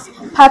becomes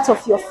part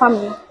of your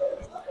family.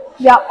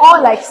 We are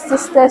all like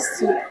sisters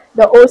to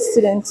the old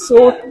students,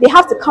 so they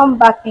have to come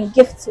back and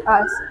give to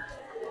us.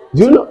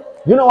 Do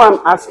you know why I'm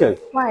asking?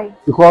 Why?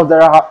 Because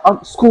there are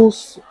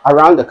schools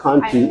around the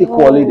country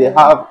equally. They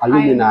have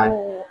alumni, I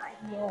know.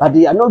 but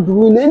they are not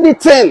doing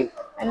anything.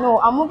 I know.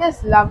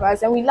 Amogus love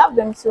us, and we love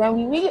them too, and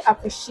we really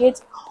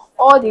appreciate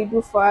all they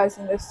do for us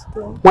in the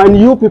school. When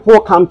you people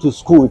come to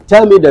school,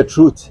 tell me the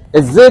truth.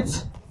 Is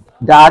it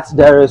that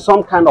there is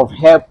some kind of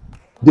help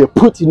they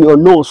put in your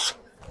nose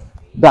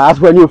that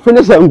when you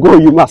finish and go,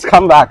 you must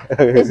come back?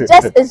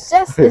 It's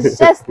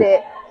just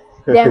the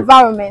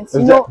environment.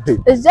 You know,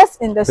 it's just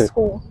in the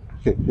school.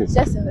 It's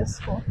just in the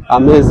school.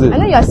 Amazing. I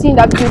know you are seeing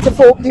that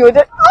beautiful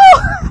building. Oh!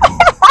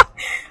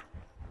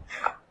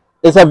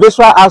 It's a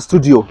visual art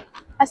studio.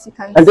 As you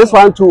can see. And this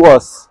one too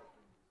was.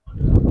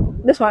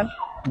 This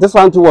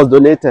one too was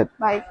donated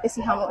by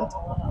AC Hammond.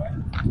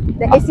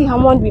 The AC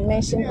Hammond we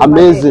mentioned.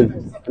 Amazing.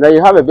 And then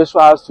you have a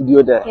visual art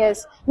studio there.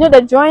 Yes. You know,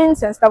 the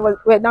drawings and stuff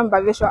were done by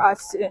visual art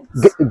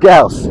students.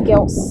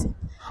 Girls.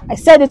 I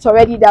said it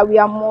already that we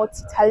are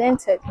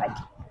multi-talented. Like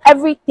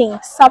everything,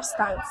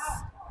 substance.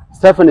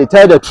 Stephanie,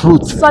 tell the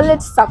truth.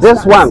 Solid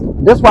substance.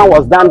 This one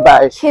was done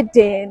by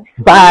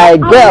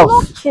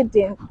girls.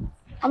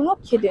 I'm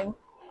not kidding.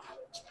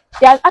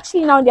 They are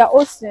actually now they are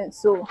old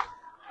students, so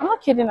I'm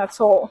not kidding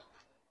at all.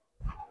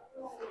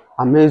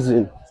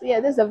 Amazing. So yeah,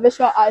 this is a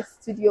visual art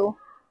studio.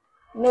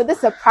 You know, this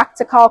is a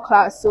practical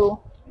class,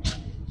 so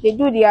they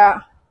do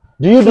their.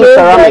 Do you do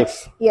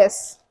ceramics? Work.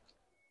 Yes,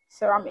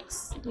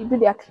 ceramics. They do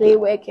their clay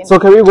work. So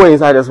can we go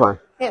inside this one?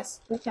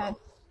 Yes, we can.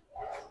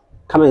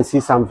 Come and see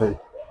something.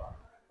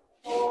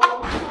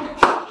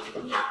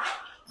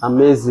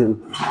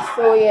 Amazing.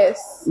 So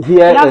yes, we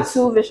have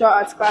two visual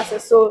arts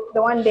classes. So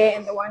the one there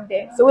and the one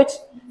there. So which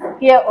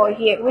here or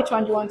here? Which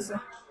one do you want to?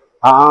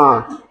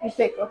 You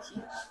pick.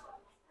 Okay.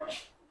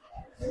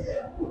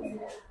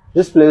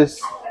 This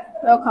place.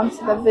 Welcome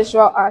to the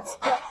visual arts.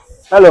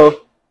 Hello.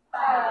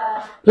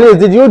 Please,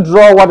 did you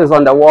draw what is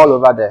on the wall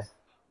over there?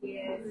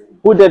 Yes.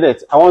 Who did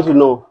it? I want to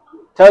know.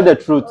 Tell the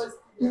truth.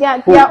 They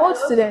are old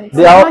students.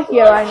 They are not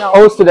here right now.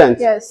 Old students?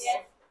 Yes.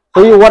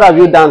 So what have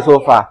you done so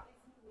far?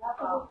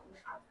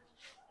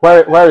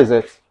 Where is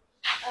it?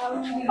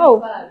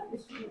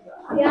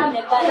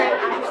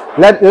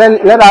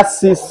 Let us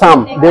see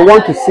some. They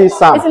want to see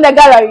some. It's in the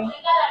gallery.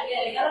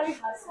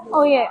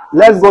 Oh yeah.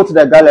 Let's go to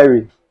the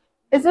gallery.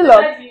 Is it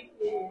locked?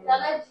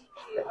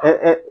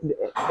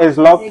 It's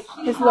locked.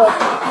 It's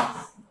locked.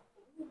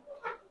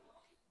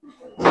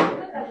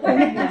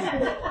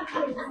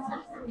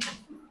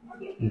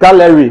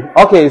 Gallery.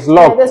 Okay, it's Yeah,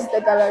 locked. this is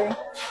the gallery.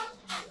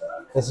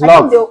 It's I think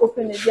locked. they'll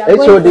open it. They are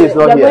HOD is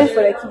not they're here. going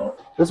for the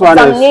key. This one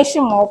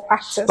Examination more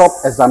practice. is stop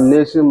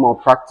examination more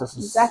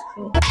practices.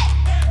 Exactly.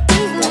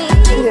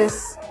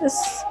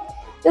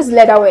 This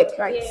leather work,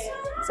 right?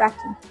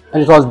 Exactly.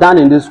 And it was done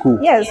in this school.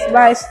 Yes,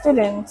 by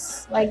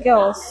students, by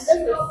girls,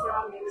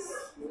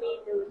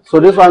 So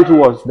this one too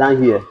was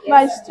done here.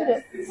 by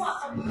students.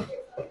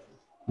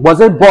 Was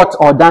it bought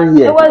or done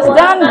here? It was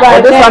done by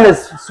But this them. one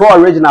is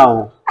so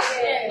original.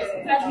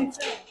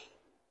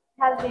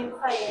 Has been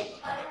fired.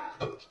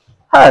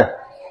 Hey,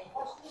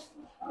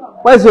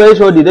 where's your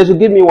HOD? They should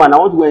give me one. I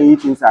want to go and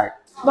eat inside.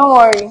 Don't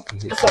worry,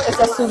 it's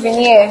a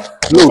souvenir.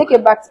 Look. Take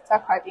it back to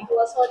Takadi.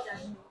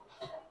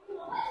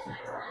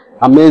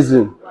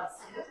 Amazing.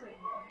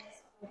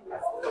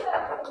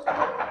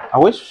 I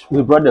wish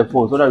we brought the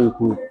phone so that we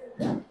could.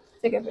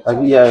 Take a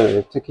picture.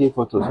 Yeah, taking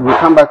photos. We'll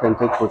come back and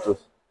take photos.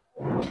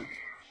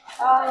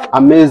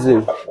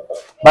 Amazing.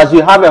 But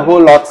you have a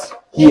whole lot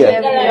here.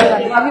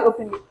 Have you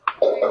opened it?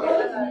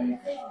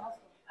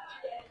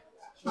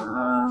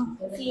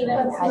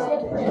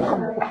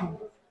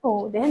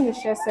 Oh, the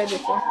headmistress said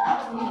it.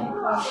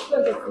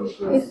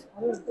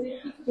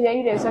 Yeah,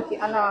 you there's okay.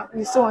 And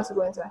you still want to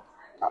go inside.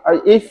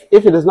 If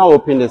it is not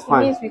open, it's It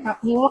fine. means we can.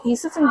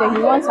 He's sitting there. He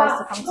wants us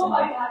to come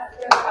to him.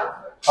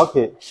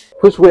 Okay.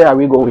 Which way are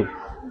we going?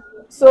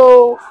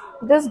 So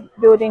this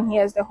building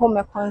here is the home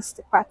econs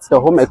department. The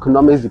home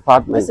economics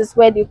department. This is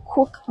where they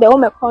cook. The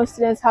home econ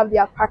students have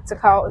their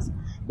practicals.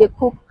 They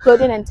cook.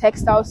 Clothing and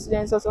textile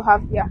students also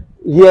have their.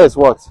 Here is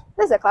what?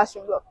 This is a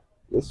classroom block.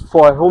 It's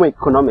for home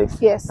economics.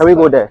 Yes. Can we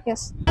go there?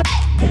 Yes.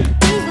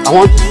 I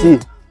want to see.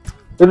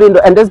 Even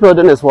though, and this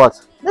building is what?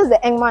 This is the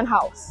Engman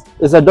house.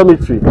 It's a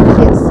dormitory.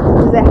 Yes,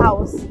 it's a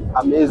house.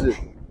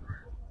 Amazing.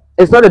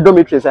 It's not a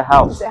dormitory, it's a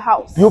house. It's a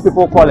house. You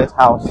people call it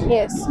house.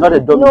 Yes. Not a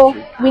dormitory.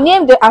 No, we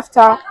named it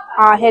after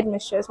our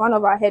headmistress, one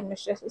of our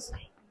headmistresses.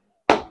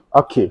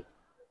 Okay.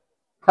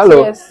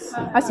 Hello. Yes,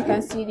 as you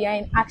can see, they are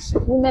in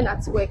action. Women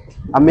at work.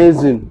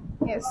 Amazing.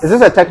 Yes. Is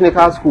this a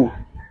technical school?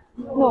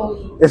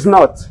 No. It's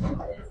not.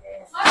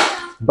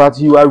 But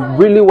you are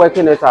really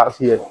working it out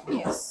here.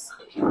 Yes.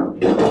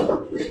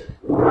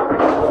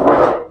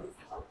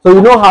 So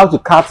you know how to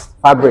cut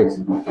fabrics.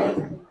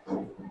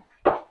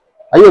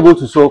 Are you able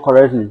to sew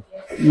correctly?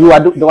 You are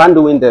the one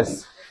doing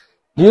this.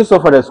 Do you sew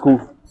for the school?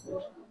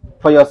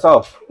 For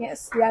yourself?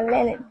 Yes, we are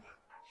learning.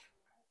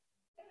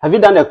 Have you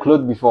done a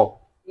cloth before?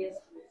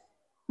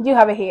 Do you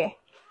have it here?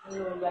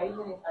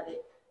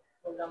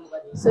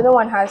 So no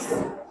one has.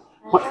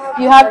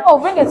 You have. Oh,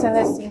 bring it and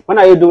let's see. When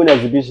are you doing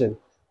exhibition?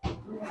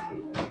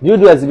 Do you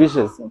do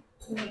exhibitions?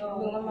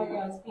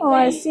 Oh,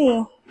 I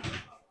see.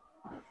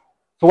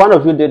 So one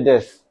of you did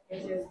this.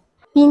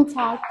 Pin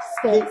tag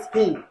skirt.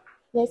 Pin.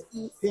 Yes,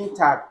 please. Pin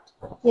tag.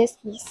 Yes,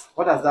 please.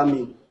 What does that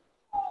mean?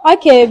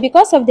 Okay,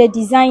 because of the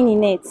design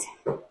in it.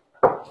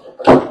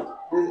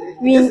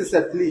 This is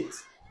a pleat.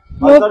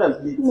 Oh, No, it's not a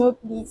pleat. no,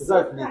 please. It's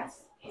not a pleat.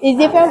 It's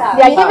different.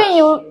 They are giving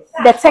you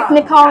the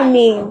technical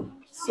name.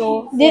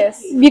 So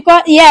yes.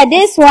 Because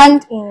this one.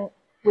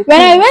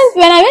 When I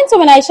went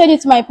home and I showed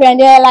it to my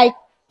parents, they were like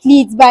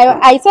pleats, but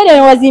I told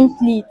them it wasn't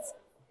pleats.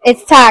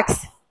 It's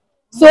tags.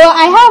 So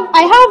I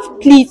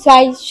have pleats. So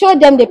I showed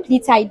them the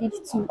pleats I did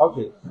too.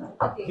 Okay.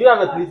 Do you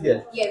have a pleat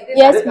here?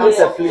 Yes, This please. is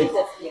a pleat.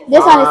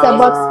 This one is a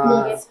box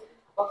pleat.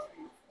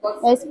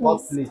 Yes,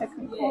 Box please.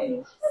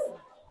 pleat.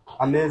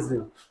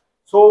 Amazing.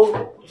 So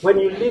when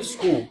you leave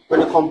school,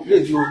 when you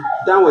complete, you're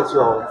done with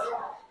your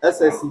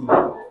SSE,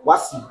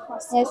 WASI,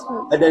 Yes,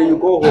 please. and then you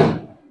go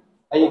home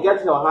and you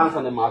get your hands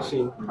on the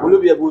machine. Will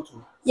you be able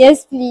to?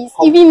 Yes, please.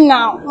 Even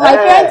now, my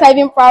parents are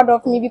even proud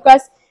of me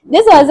because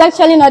this was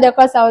actually not the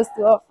course I was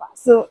to offer.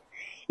 So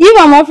if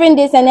I'm offering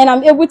this and then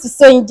I'm able to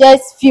sew in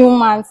just few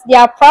months, they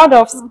are proud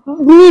of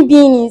me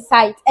being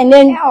inside and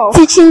then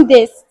teaching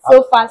this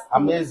so fast.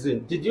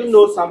 Amazing. Did you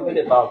know something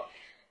about?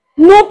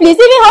 No, please.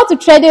 Even how to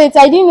thread it,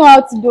 I didn't know how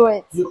to do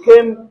it. You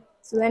came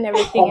To learn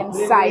everything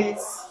inside.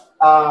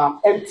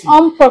 empty.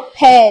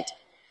 Unprepared.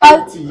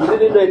 Empty. You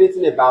didn't know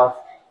anything about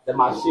the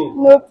machine.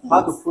 No,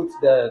 How to please. put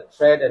the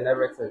thread and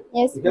everything.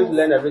 Yes, You came to please.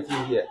 learn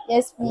everything here.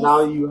 Yes, please.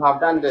 Now you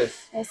have done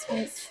this. Yes,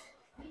 please.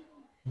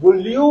 Will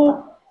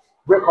you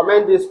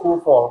recommend this school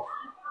for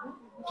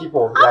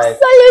people?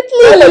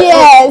 Absolutely,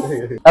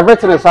 yes.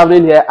 Everything is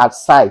happening here at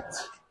site.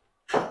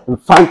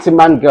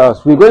 Mfantsiman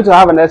girls. We're going to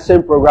have an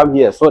exchange program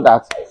here so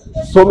that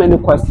so many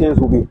questions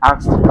will be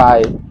asked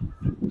by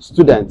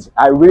students.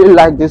 I really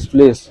like this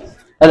place.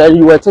 And then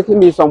you were taking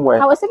me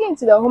somewhere. I was taking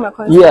to the home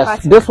econ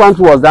Yes, department. this one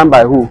was done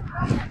by who?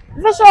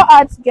 Visual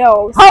arts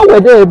girls. How were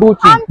they able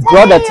to I'm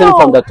draw the telling thing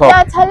from the top?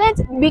 Their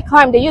talent big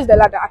time. They use the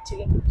ladder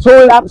actually.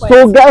 So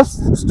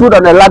girls stood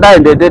on a ladder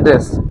and they did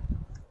this.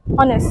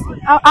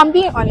 Honestly, I'm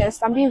being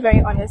honest. I'm being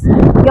very honest.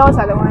 Girls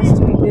are the ones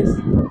doing this.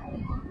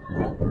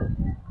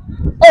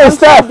 Hey, I'm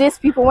Steph. sure these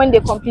people, when they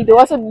complete, they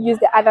also use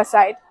the other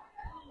side.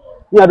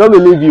 Yeah, I don't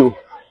believe you.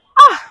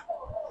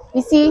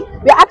 You see,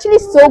 we're actually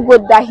so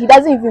good that he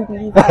doesn't even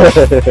believe us.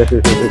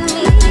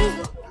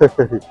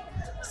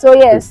 So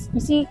yes, you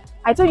see,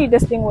 I told you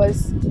this thing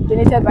was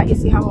donated by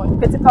AC Hammond.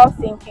 Critical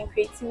thinking,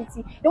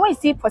 creativity. Then when you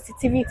see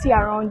positivity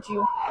around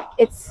you,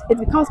 it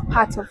becomes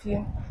part of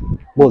you.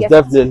 Most Yes.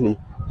 definitely.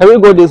 Can we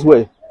go this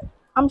way?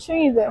 I'm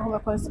showing you the home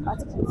econs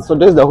part of it. So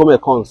this is the home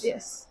econs.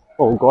 Yes.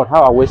 Oh God,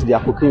 how I wish they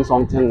are cooking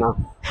something now.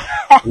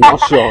 I'm not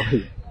sure.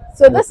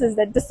 So this is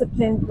the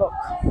discipline block.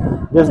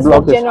 This is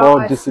block for is general called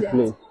art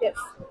discipline. students. Yes.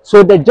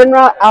 So the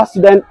general art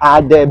students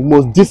are the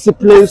most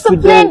disciplined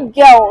students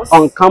girls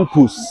on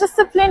campus.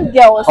 Disciplined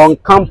girls On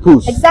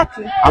campus.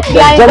 Exactly. The They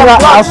are in the general art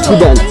blocks.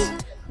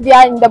 students. They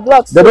are in the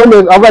blocks. They don't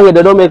make over here.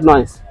 They don't make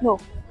noise. No.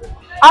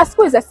 Our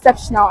school is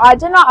exceptional. Our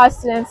general art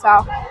students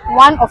are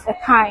one of a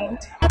kind.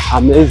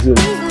 Amazing.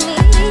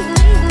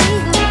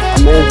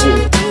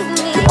 Amazing.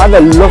 You have a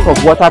lot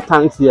of water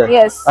tanks here.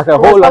 Yes. Like a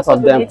whole lot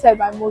of them. Donated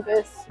by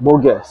Mogus.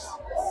 Bogus.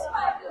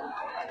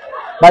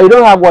 But you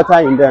don't have water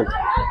in them.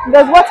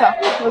 There's water.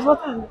 There's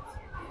water in it.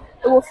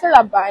 It will fill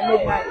up by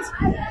midnight.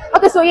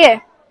 Okay, so yeah.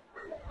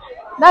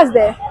 That's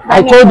the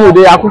I told you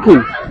they are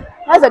cooking.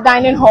 That's the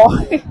dining hall.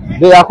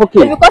 They are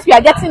cooking. It's because we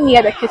are getting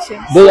near the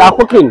kitchen. They are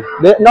cooking.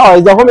 No,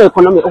 it's the home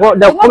economic.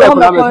 The home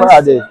economics, where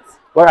are they?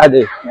 Where are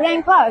they? They're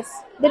in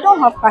class. They don't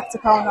have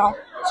practical now.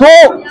 So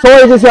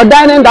it is your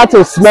dining that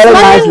is smelling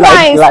nice.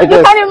 Like you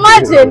this. can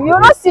imagine. You will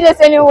not see this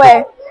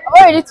anywhere.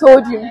 I've already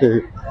told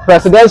you.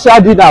 Presidential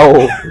dinner.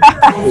 Oh.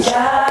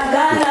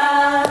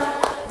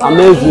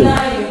 Amazing.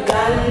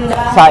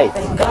 Sight.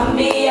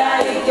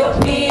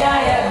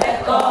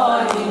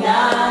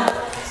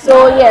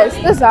 So yes,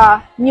 this is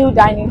our new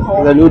dining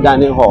hall. The new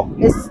dining hall.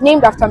 It's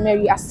named after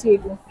Mary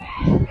Asiedu.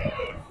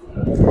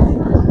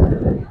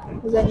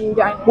 It's a new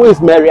dining hall. Who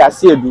is Mary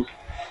Asiedu?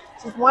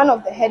 She's one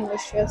of the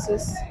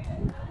headmistresses,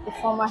 the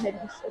former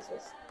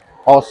headmistresses.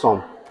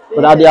 Awesome.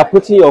 But now they are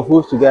putting your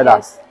food together.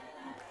 Yes.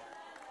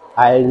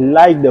 I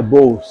like the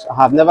bowls. I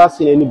have never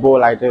seen any bowl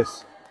like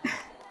this.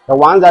 The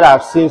ones that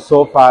I've seen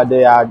so far,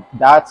 they are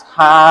that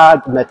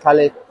hard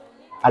metallic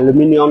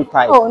aluminum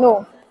type. Oh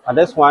no. But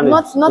this one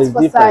Not is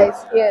for different.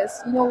 size.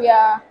 Yes. You know we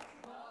are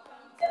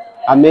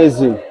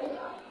Amazing.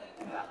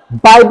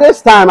 By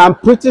this time, I'm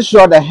pretty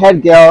sure the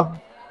head girl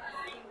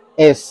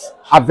is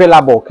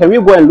available. Can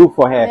we go and look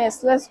for her?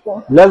 Yes, let's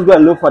go. Let's go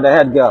and look for the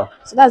head girl.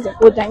 So that's the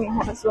old dining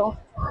hall as well.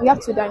 We have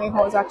two dining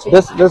halls actually.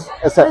 This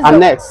is an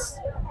annex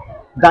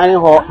dining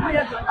hall.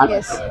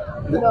 Yes.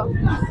 No.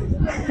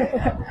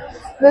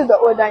 This is the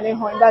old dining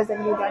hall and that's the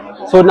new dining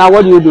hall. So now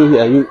what do you do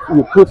here? You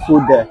put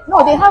food there.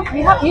 No,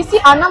 we have you see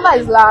our number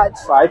is large.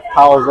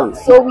 5,000.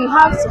 So we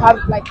have to have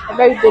like a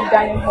very big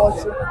dining hall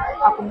to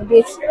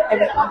accommodate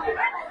everything.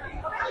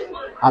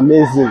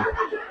 Amazing.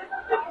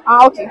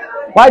 Okay.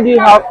 Why do you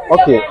have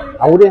okay,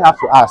 I wouldn't have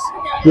to ask.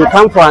 You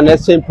come for an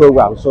exchange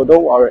program, so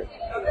don't worry.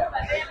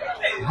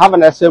 Have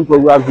an exchange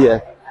program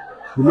here.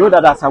 You know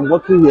that as I'm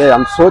working here,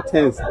 I'm so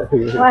tense.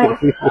 Right.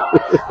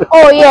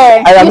 Oh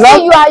yeah.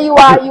 You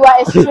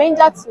are a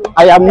stranger to.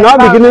 I am now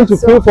beginning to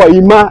feel for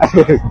Ima.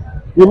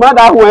 Ima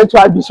that went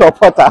to Bishop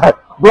Potter.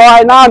 Bro,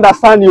 I now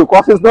understand you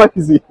because it's not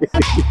easy.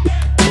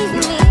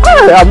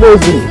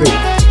 Amazing.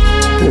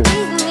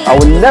 I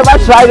will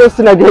never try this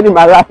thing again in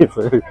my life.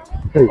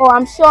 Oh,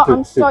 I'm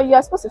sure you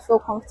are supposed to feel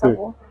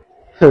comfortable.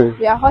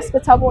 We are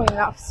hospitable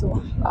enough,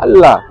 so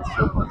Allah.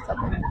 feel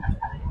comfortable.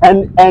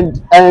 And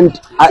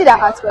See that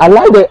artwork? I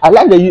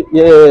like the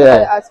yeah.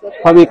 The artwork.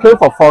 When we came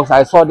for Fox,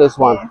 I saw this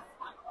one. Yeah.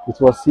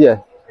 It was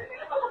here.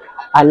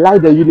 I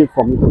like the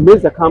uniform. It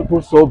makes the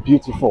campus so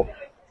beautiful.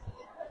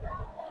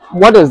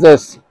 What is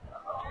this?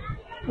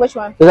 Which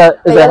one?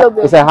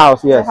 It's a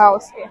house, yes. It's a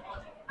house, yeah.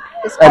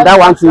 It's And that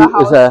one too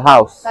House. is a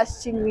house.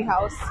 That's Chimney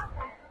House.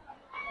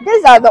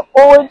 These are the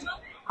old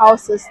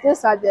houses.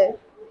 These are the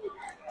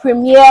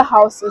premier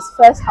houses,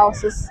 first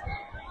houses.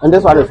 And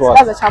this one is what?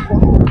 That's a chapel.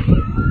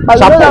 But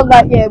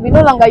Chapel. we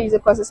no longer use it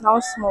because it's now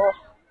small.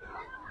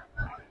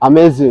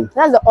 Amazing.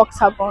 That's the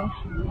octagon.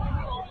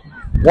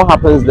 What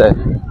happens there?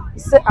 You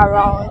sit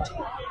around.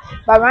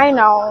 But right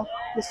now,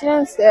 the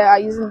students there are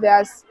using there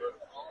as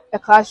a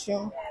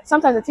classroom.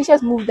 Sometimes the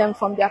teachers move them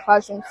from their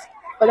classrooms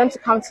for them to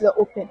come to the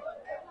open.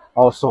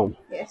 Awesome.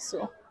 Yes,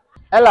 so.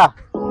 Ella,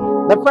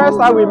 the first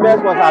time we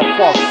met was at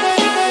Fox.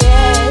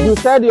 Yes. You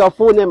said your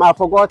full name, I've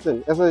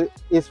forgotten.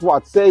 It's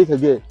what? Say it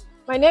again.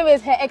 My name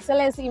is Her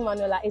Excellency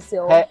Manuela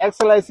Isel. Her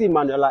Excellency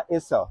Manuela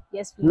Isel.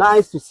 Yes, please.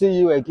 Nice to see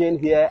you again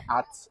here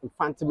at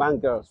Mfantsiman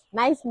Girls.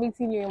 Nice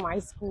meeting you in my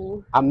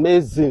school.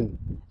 Amazing.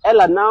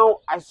 Ella, now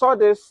I saw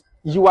this.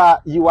 You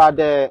are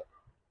the,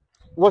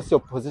 what's your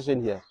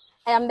position here?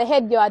 I am the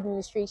head girl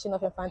administration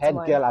of Mfantsiman. Head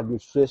girl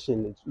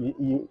administration.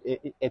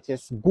 It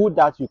is good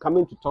that you come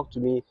in to talk to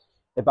me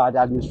about the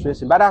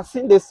administration. But I've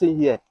seen this thing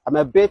here. I'm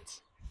a bit,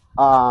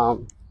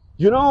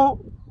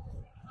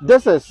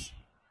 this is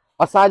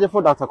a sergeant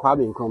for Dr.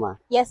 Kwame Nkrumah.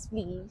 Yes,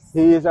 please.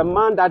 He is a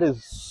man that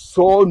is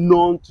so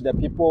known to the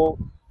people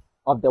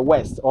of the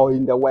West or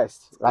in the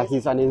West. Like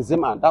he's an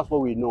Mfantsiman. That's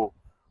what we know.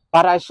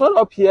 But I showed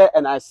up here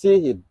and I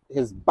see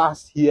his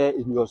bust here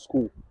in your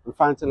school,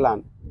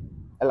 Mfantsiman.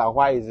 Ella,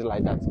 why is it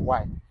like that?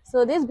 Why?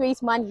 So this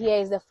great man here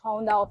is the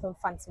founder of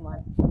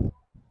Mfantsiman.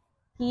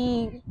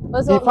 He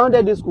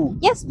founded this school?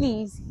 Yes,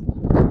 please.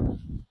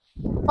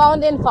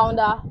 Founding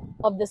father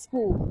of the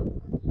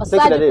school.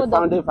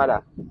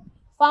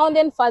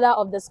 Founding father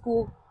of the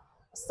school,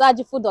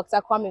 Sajifu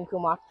Dr. Kwame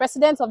Nkrumah,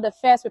 President of the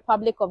First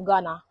Republic of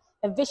Ghana,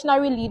 a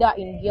visionary leader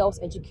in girls'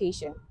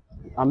 education.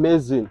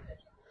 Amazing.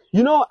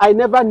 You know, I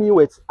never knew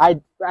it. I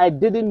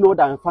didn't know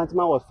that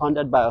Mfantsiman was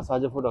founded by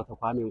Sajifu Dr.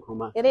 Kwame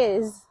Nkrumah. It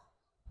is.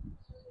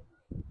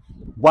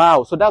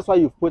 Wow, so that's why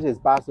you've put his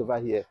bust over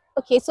here.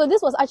 Okay, so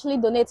this was actually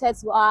donated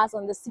to us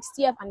on the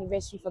 60th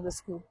anniversary for the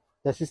school.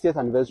 The 60th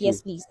anniversary?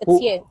 Yes, please. It's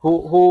here.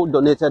 Who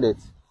donated it?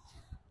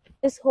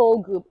 This whole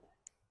group.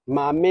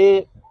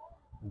 Mame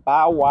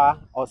Bawa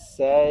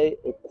Osei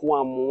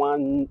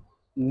Ekwamwan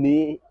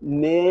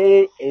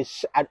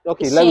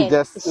okay, let me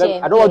just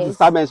I don't want to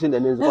start mentioning the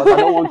names because I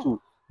don't want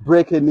to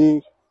break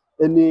any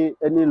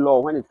law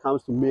when it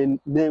comes to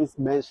names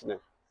mentioning.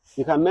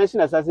 You can mention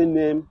a certain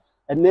name,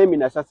 a name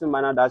in a certain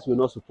manner that you're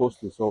not supposed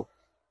to. So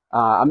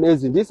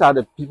amazing. These are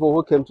the people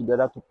who came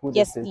together to put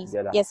this thing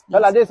together. Yes, please.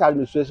 Well, like this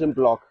administration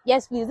block.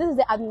 Yes, please. This is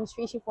the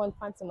administration for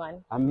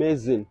Mfantsiman.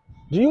 Amazing.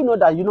 Do you know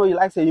that, you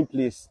like saying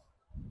please?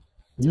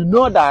 You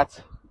know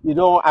that,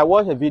 I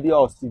watched a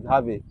video of Steve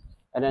Harvey,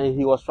 and then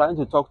he was trying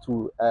to talk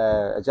to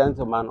a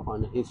gentleman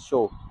on his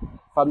show,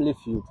 Family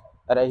Feud.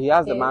 And then he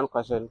asked the man a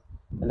question,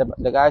 and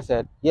the guy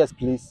said, yes,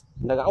 please.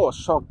 And the guy was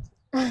shocked.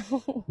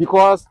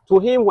 Because to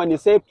him, when you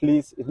say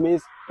please, it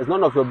means it's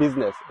none of your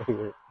business.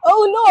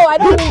 Oh no, I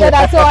don't mean that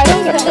at all. I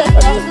don't mean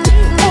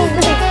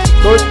that.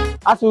 So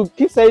as you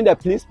keep saying that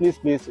please, please,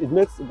 please, it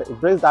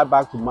brings that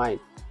back to mind.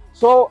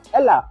 So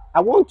Ella,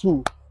 I want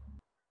you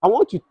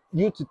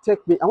to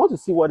take me. I want to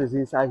see what is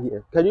inside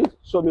here. Can you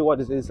show me what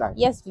is inside?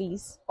 Yes,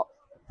 please.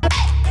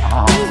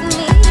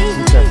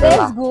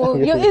 Let's go.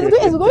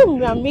 It's going to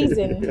be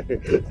amazing.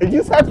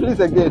 You said please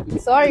again.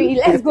 Sorry,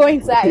 let's go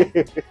inside.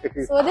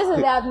 So this is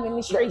the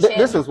administration.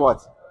 This is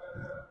what?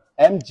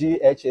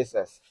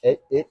 MGHSS.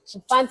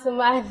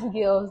 Mfantsiman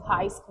Girls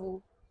High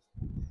School.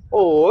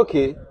 Oh,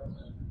 okay.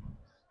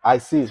 I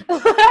see.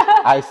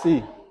 I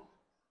see.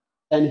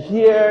 And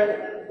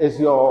here is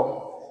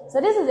your...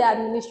 So this is the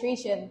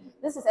administration.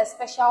 This is a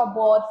special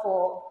board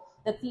for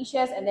the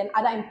teachers and then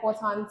other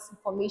important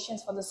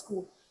informations for the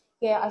school.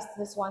 Here as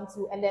this one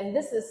too. And then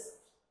this is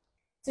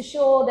to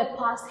show the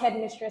past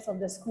headmistress of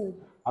the school.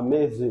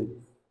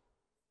 Amazing.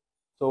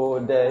 So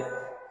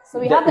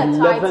we have the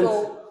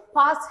title,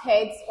 Past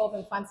Heads of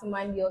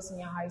Mfantsiman Girls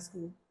Senior High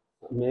School.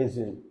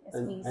 Amazing.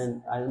 Yes, please.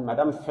 And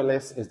Madam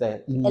Phyllis is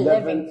the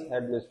 11th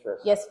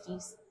headmistress. Yes,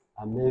 please.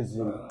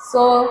 Amazing.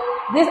 So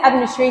this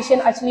administration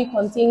actually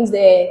contains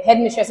the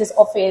headmistress's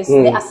office,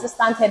 the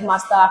assistant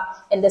headmaster,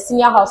 and the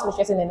senior house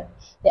mistress, and then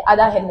the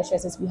other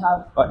headmistresses we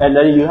have. And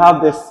then you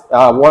have this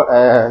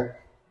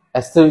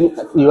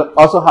you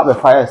also have a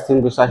fire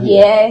extinguisher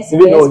here. Yes,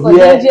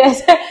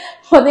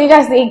 for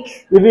dangerous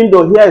sake. Even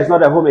though here is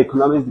not a home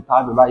economics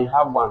department, but you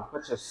have one,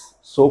 which is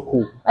so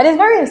cool. But it's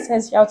very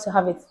essential to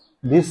have it.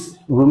 These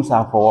rooms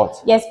are for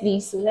what? Yes,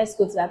 please. So let's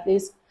go to that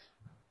place.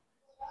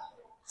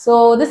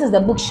 So this is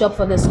the bookshop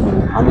for the school.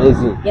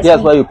 Amazing. Yes,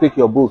 here's where you pick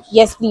your books.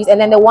 Yes, please. And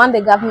then the one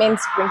the government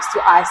brings to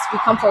us, we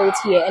come for it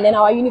here. And then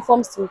our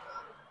uniforms too,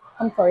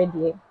 come for it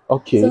here.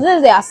 Okay. So this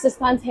is the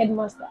assistant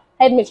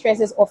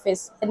headmistress's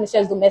office,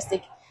 headmistress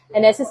domestic.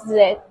 And this is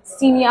the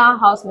senior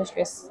house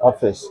mistress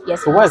office.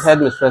 Yes. So where's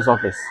headmistress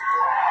office?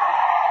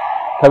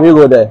 Can we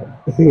go there?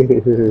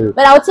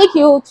 But I'll take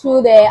you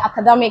through the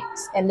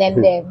academics and then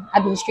the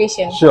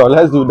administration. Sure,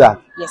 let's do that.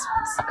 Yes,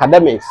 please.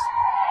 Academics.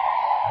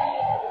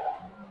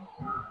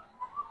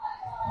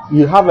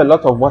 You have a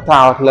lot of water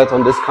outlets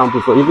on this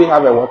campus, so if you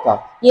have a water.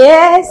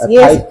 Yes,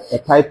 a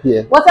pipe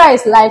here. Water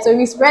is life, so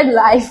we spread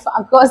life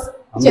across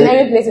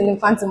generic place in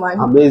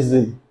Mfantsiman.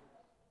 Amazing.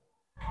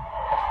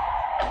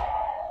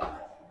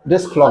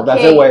 This clock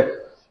doesn't work.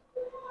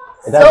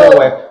 It doesn't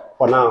work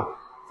for now.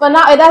 For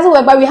now, it doesn't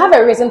work, but we have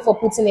a reason for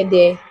putting it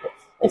there.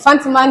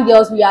 Mfantsiman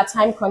girls, we are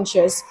time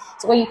conscious.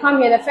 So when you come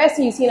here, the first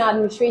thing you see in our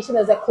administration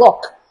is a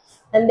clock.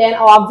 And then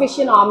our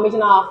vision, our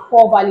mission, our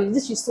core values.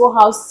 This should show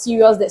how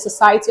serious the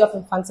society of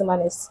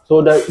Mfantsiman is.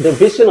 So the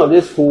vision of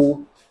this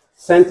school,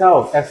 Center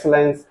of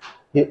Excellence,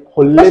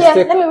 holistic... Yes,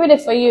 let me read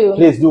it for you.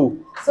 Please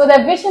do. So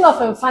the vision of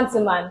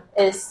Mfantsiman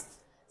is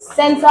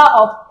Center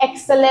of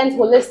Excellent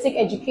Holistic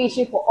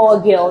Education for All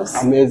Girls.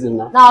 Amazing.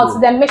 Now to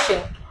the mission.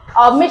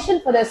 Our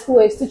mission for the school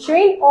is to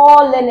train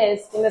all learners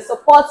in a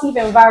supportive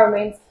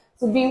environment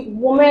to be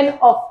women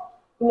of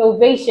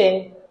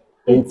innovation,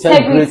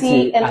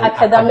 integrity and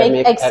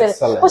academic excellence.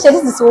 Oh,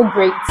 this is so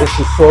great. This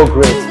is so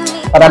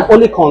great. But I'm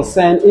only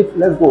concerned if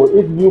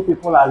you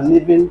people are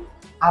living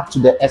up to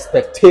the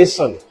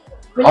expectation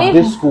of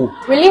this school.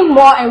 We live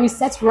more and we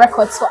set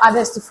records for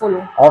others to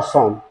follow.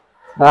 Awesome.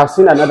 And I've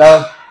seen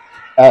another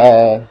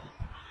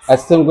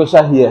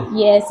extinguisher here.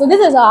 Yes, so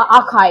this is our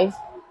archive.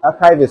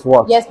 Archive is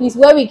what? Yes, please,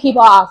 where we keep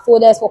our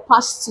folders for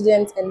past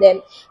students and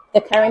then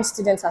the current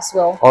students as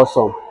well.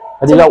 Awesome.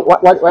 So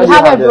Why we do you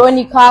have a this?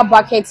 Veronica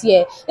bucket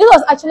here. This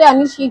was actually an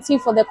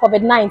initiative for the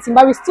COVID-19,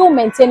 but we still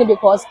maintain it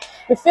because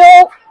we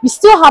feel we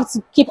still have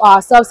to keep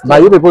ourselves clean.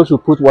 But you people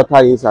should put water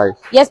inside.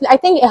 Yes, I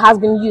think it has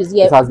been used.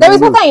 Yeah, There is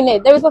water in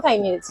it. There is water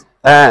in it.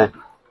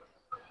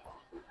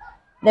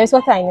 There is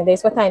water in it. There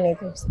is water in it.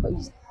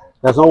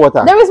 There's no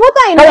water. There is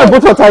water in it. Can you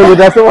put water in it?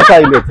 There's no water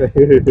in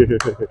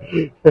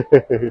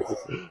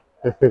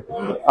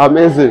it.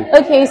 Amazing.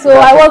 Okay, so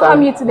I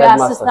welcome you to the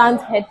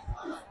assistant head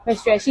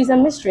mistress. She's a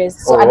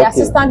mistress, so at the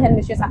assistant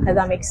headmistress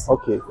academics.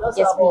 Okay.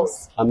 Yes,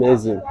 please.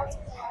 Amazing.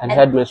 And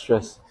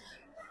headmistress.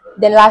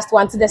 The last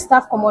one to the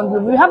staff common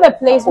room. We have a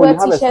place where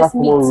teachers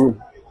meet.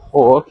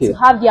 Oh, okay. To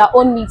have their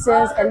own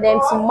meetings and then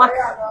to mark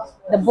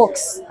the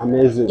books.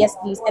 Amazing. Yes,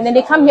 please. And then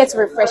they come here to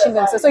refreshing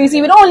themselves. So you see,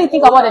 we don't only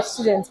think about the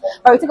students,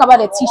 but we think about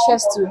the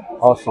teachers too.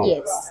 Awesome.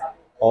 Yes.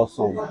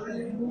 Awesome.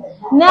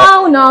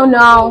 Now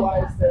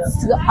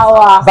to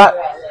our. But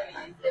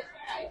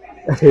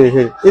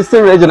it's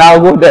still regional. I'll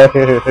go there.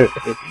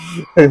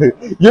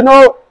 You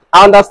know,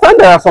 I understand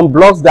there are some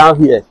blocks down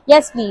here.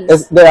 Yes,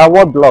 please. There are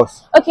what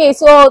blocks? Okay,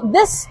 so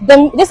this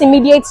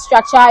immediate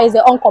structure is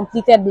the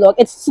uncompleted block.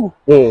 It's 2.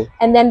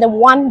 And then the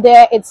one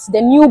there, it's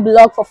the new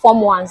block for Form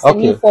 1s, the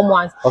new Form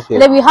 1s. Okay.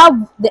 And then we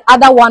have the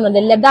other one on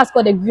the left, that's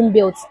called the green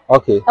belt.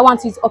 Okay. That one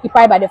is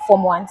occupied by the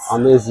Form 1s.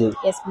 Amazing.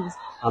 Yes, please.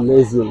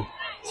 Amazing.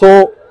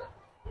 So,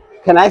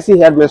 can I see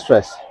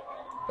headmistress?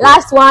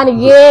 Last one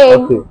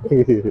again.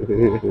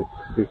 Okay.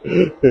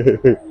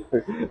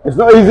 It's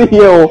not easy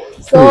here.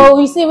 So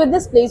you see, with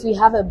this place, we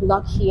have a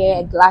block here,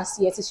 a glass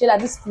here, to show that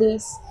this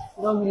place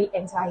you don't really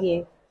enter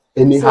here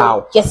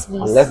anyhow. So, yes,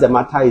 please. Unless the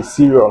matter is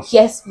serious.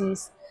 Yes,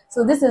 please.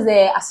 So this is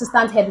the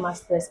assistant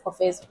headmaster's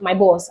office, my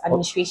boss,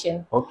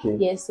 administration. Okay.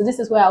 Yes. So this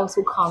is where I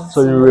also come.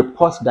 So you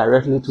report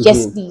directly to him.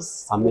 Yes,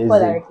 please. Amazing.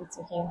 Report directly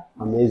to him.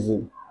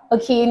 Amazing.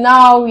 Okay.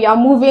 Now we are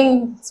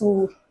moving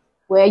to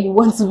where you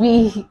want to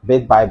be.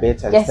 Bit by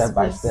bit and yes, step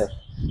by please. step.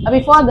 But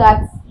before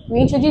that, we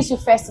introduce you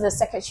first to the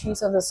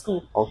secretaries of the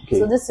school. Okay.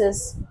 So this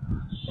is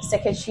the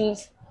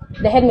secretaries,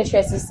 the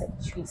headmistress's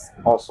secretaries.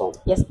 Awesome.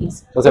 Yes,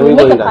 please. So we'll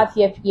make a path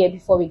here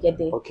before we get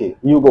there. Okay,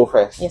 you go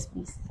first. Yes,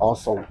 please.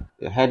 Awesome.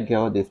 The head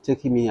girl, they've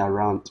taken me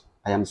around.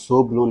 I am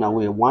so blown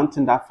away. One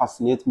thing that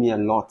fascinates me a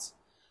lot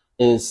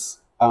is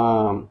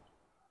I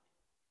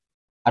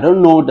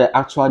don't know the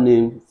actual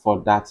name for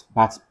that,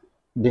 but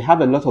they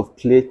have a lot of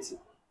plate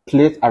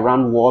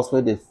around walls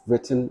where they've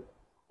written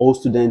all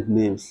student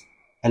names.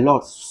 A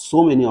lot,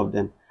 so many of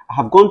them. I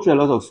have gone through a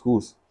lot of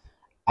schools.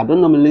 I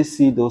don't normally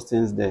see those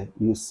things there.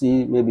 You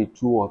see maybe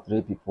 2 or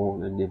 3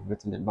 people and they've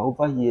written them, but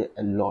over here,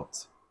 a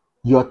lot.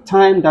 Your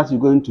time that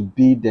you're going to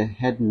be the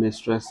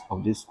headmistress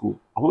of this school,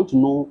 I want to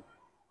know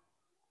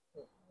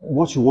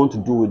what you want to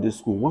do with this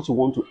school, what you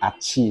want to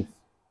achieve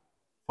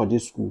for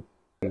this school.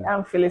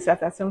 I'm Phyllis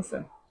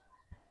Simpson,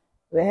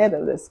 the head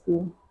of the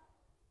school,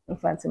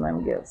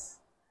 Mfantsiman Girls.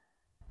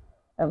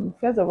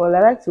 First of all,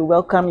 I'd like to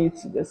welcome you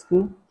to the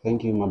school.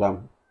 Thank you,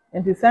 madam.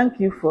 And to thank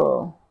you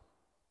for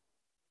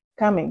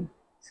coming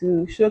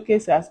to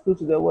showcase our school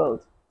to the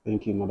world.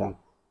 Thank you, madam.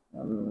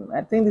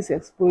 I think this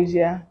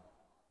exposure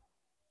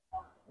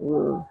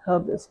will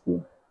help the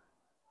school.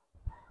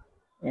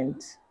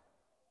 And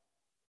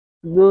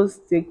those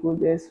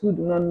stakeholders who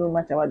do not know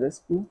much about the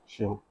school,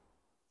 sure,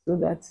 so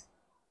that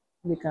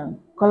they can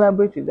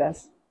collaborate with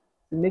us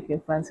to make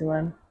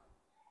Mfantsiman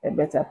a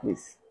better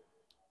place.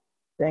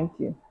 Thank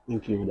you.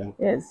 Thank you, madam.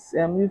 Yes,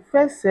 you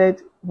first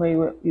said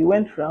when you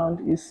went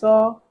round, you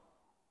saw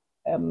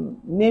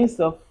names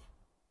of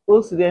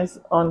old students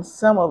on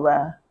some of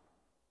our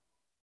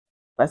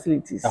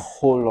facilities. A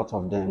whole lot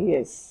of them.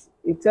 Yes,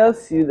 it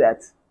tells you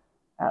that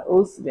our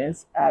old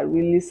students are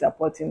really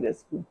supporting the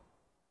school.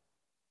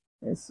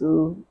 And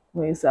so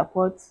when you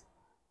support,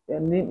 your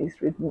name is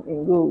written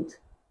in gold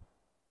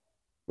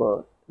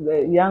for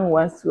the young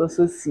ones to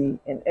also see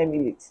and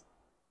emulate.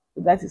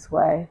 So that is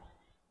why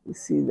you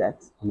see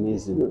that.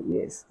 Amazing.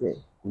 Yes. There.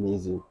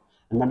 Amazing.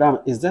 And madam,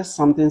 is there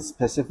something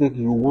specific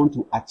you want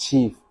to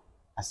achieve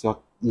as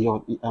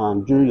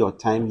during your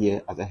time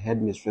here as a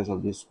headmistress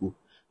of this school?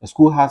 The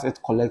school has its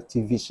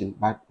collective vision,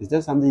 but is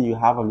there something you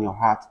have on your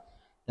heart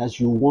that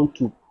you want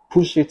to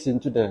push it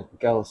into the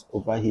girls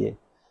over here?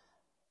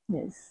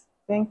 Yes.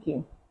 Thank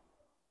you.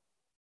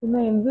 You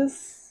know, in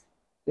this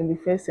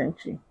 21st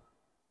century,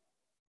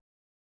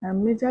 a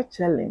major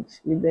challenge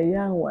with the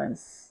young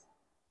ones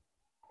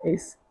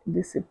is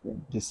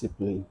discipline.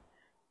 Discipline.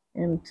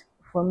 And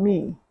for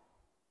me,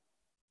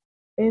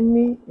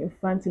 any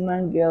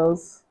Mfantsiman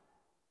girls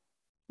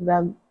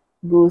that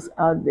goes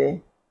out there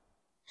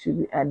should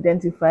be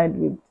identified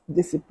with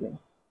discipline.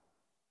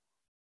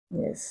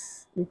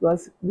 Yes,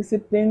 because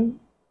discipline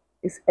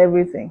is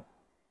everything.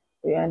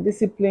 When you are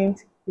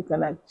disciplined, you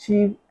can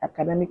achieve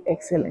academic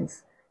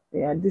excellence.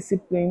 When you are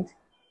disciplined,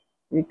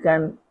 you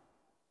can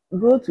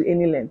go to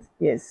any length.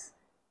 Yes,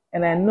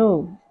 and I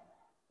know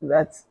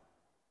that,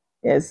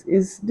 yes,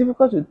 it's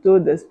difficult to toe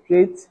the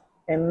straight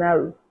and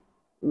narrow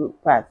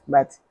path,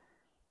 but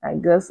our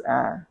girls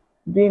are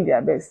doing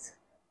their best.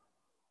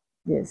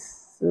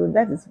 Yes, So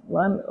that is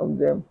one of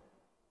the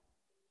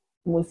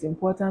most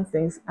important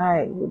things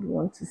I would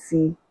want to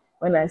see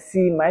when I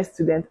see my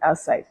student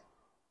outside.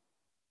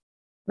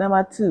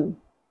 Number two,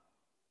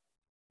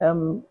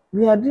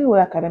 we are doing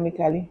well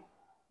academically.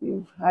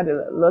 We've had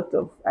a lot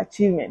of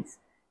achievements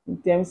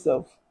in terms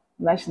of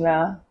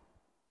national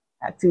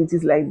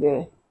activities like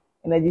the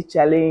energy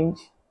challenge,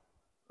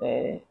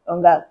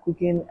 hunger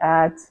cooking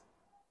art,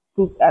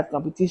 cook art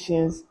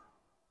competitions,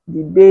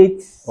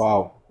 debates.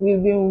 Wow.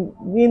 We've been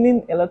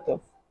winning a lot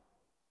of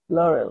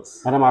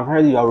laurels. Madam, I've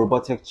heard you are a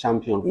robotic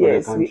champion for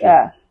the country. Yes, we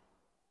are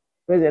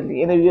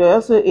presently. And we are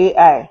also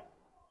AI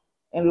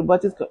and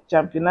robotics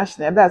champion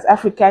national. That's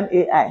African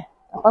AI.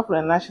 Apart from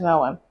the national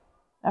one,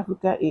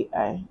 African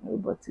AI and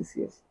robotics,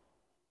 yes.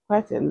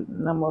 Quite a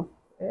number of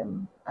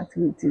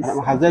activities.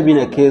 Has there been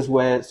a case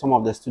where some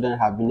of the students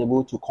have been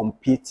able to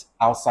compete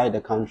outside the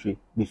country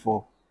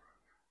before?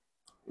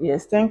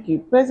 Yes, thank you.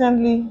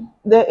 Presently,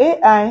 the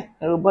AI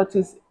and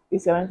robotics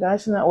is an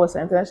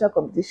international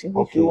competition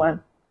which we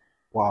won.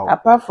 Wow.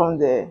 Apart from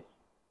the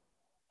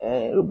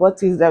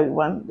robotics that we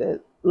won,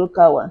 the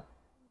local one,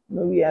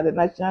 we are the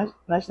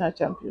national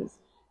champions.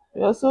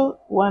 We also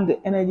won the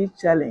energy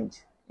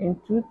challenge in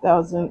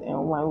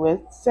 2001. We were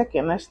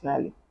second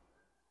nationally.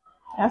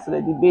 As for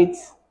the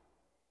debates,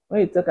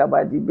 when you talk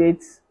about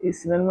debates,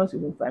 it's synonymous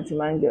with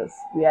Mfantsiman girls.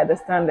 We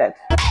understand that.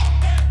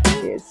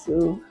 Yes,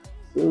 so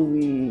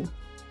we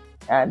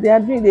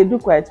they do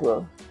quite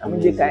well. I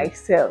mean, they can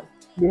excel.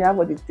 They have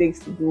what it takes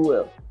to do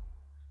well.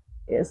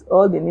 Yes,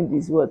 all they need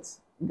is what?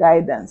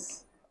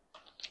 Guidance.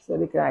 So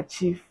they can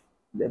achieve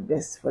the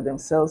best for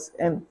themselves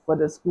and for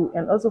the school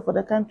and also for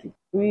the country.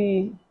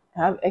 We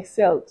have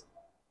excelled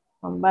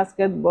from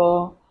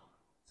basketball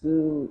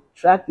to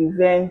track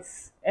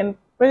events, and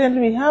presently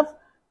we have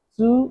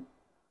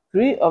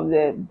three of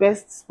the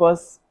best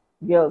sports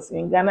girls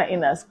in Ghana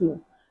in our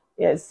school.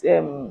 Yes,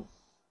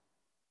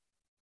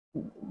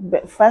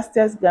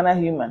 fastest Ghana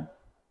human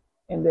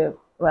and the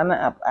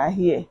runner-up are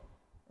here.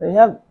 We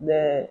have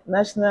the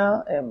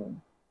national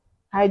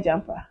high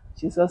jumper.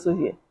 She's also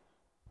here.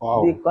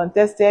 Wow. They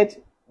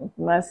contested in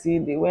Kumasi.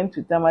 They went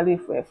to Tamale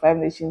for a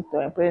 5-nation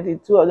tour. And presently,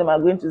 2 of them are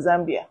going to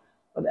Zambia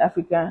for the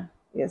African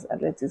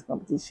athletics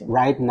competition.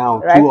 Right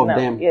now, 2 of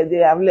them. Yeah, they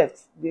have left.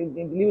 They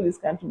leave this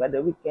country by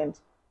the weekend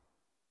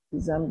to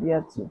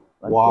Zambia too.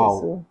 Okay, wow.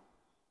 So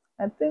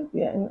I think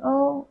we are in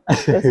all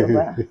aspects of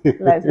our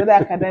lives, whether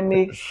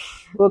academic,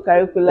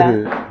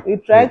 co-curricular. We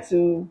try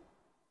to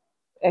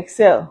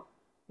excel.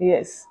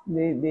 Yes,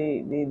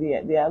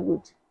 they are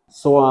good.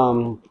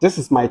 So this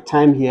is my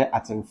time here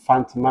at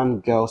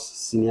Mfantsiman Girls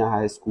Senior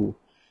High School.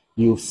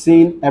 You've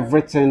seen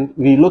everything.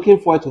 We're looking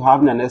forward to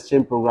having an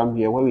exchange program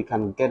here where we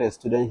can get a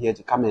student here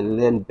to come and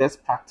learn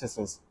best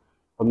practices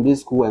from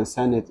this school and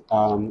send it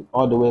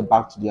all the way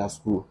back to their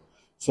school.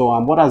 So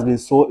what has been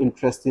so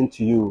interesting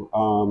to you?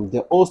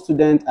 The old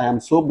student, I am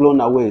so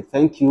blown away.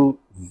 Thank you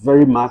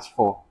very much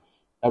for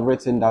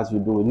everything that you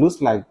do. It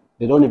looks like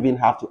they don't even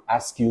have to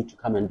ask you to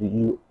come and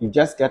do. You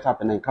just get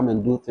up and then come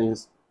and do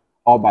things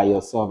all by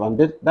yourself. And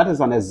that is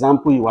an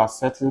example you are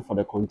setting for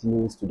the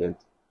continuing student.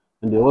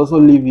 And they also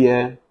live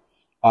here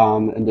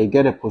and they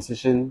get a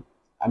position,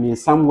 I mean,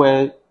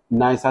 somewhere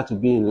nicer to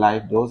be in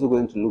life. They're also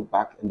going to look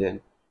back and then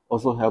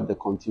also help the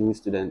continuing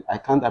student. I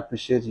can't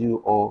appreciate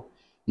you all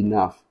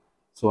enough.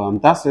 So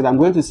that's it. I'm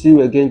going to see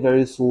you again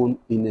very soon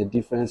in a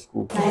different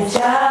school.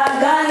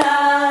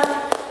 Ghana,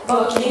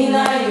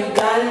 Burkina,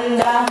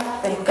 Uganda,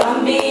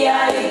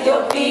 Gambia,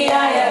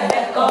 Ethiopia,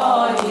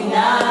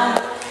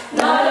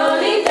 not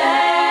only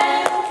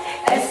that,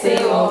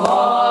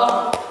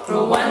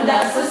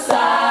 Rwanda, society.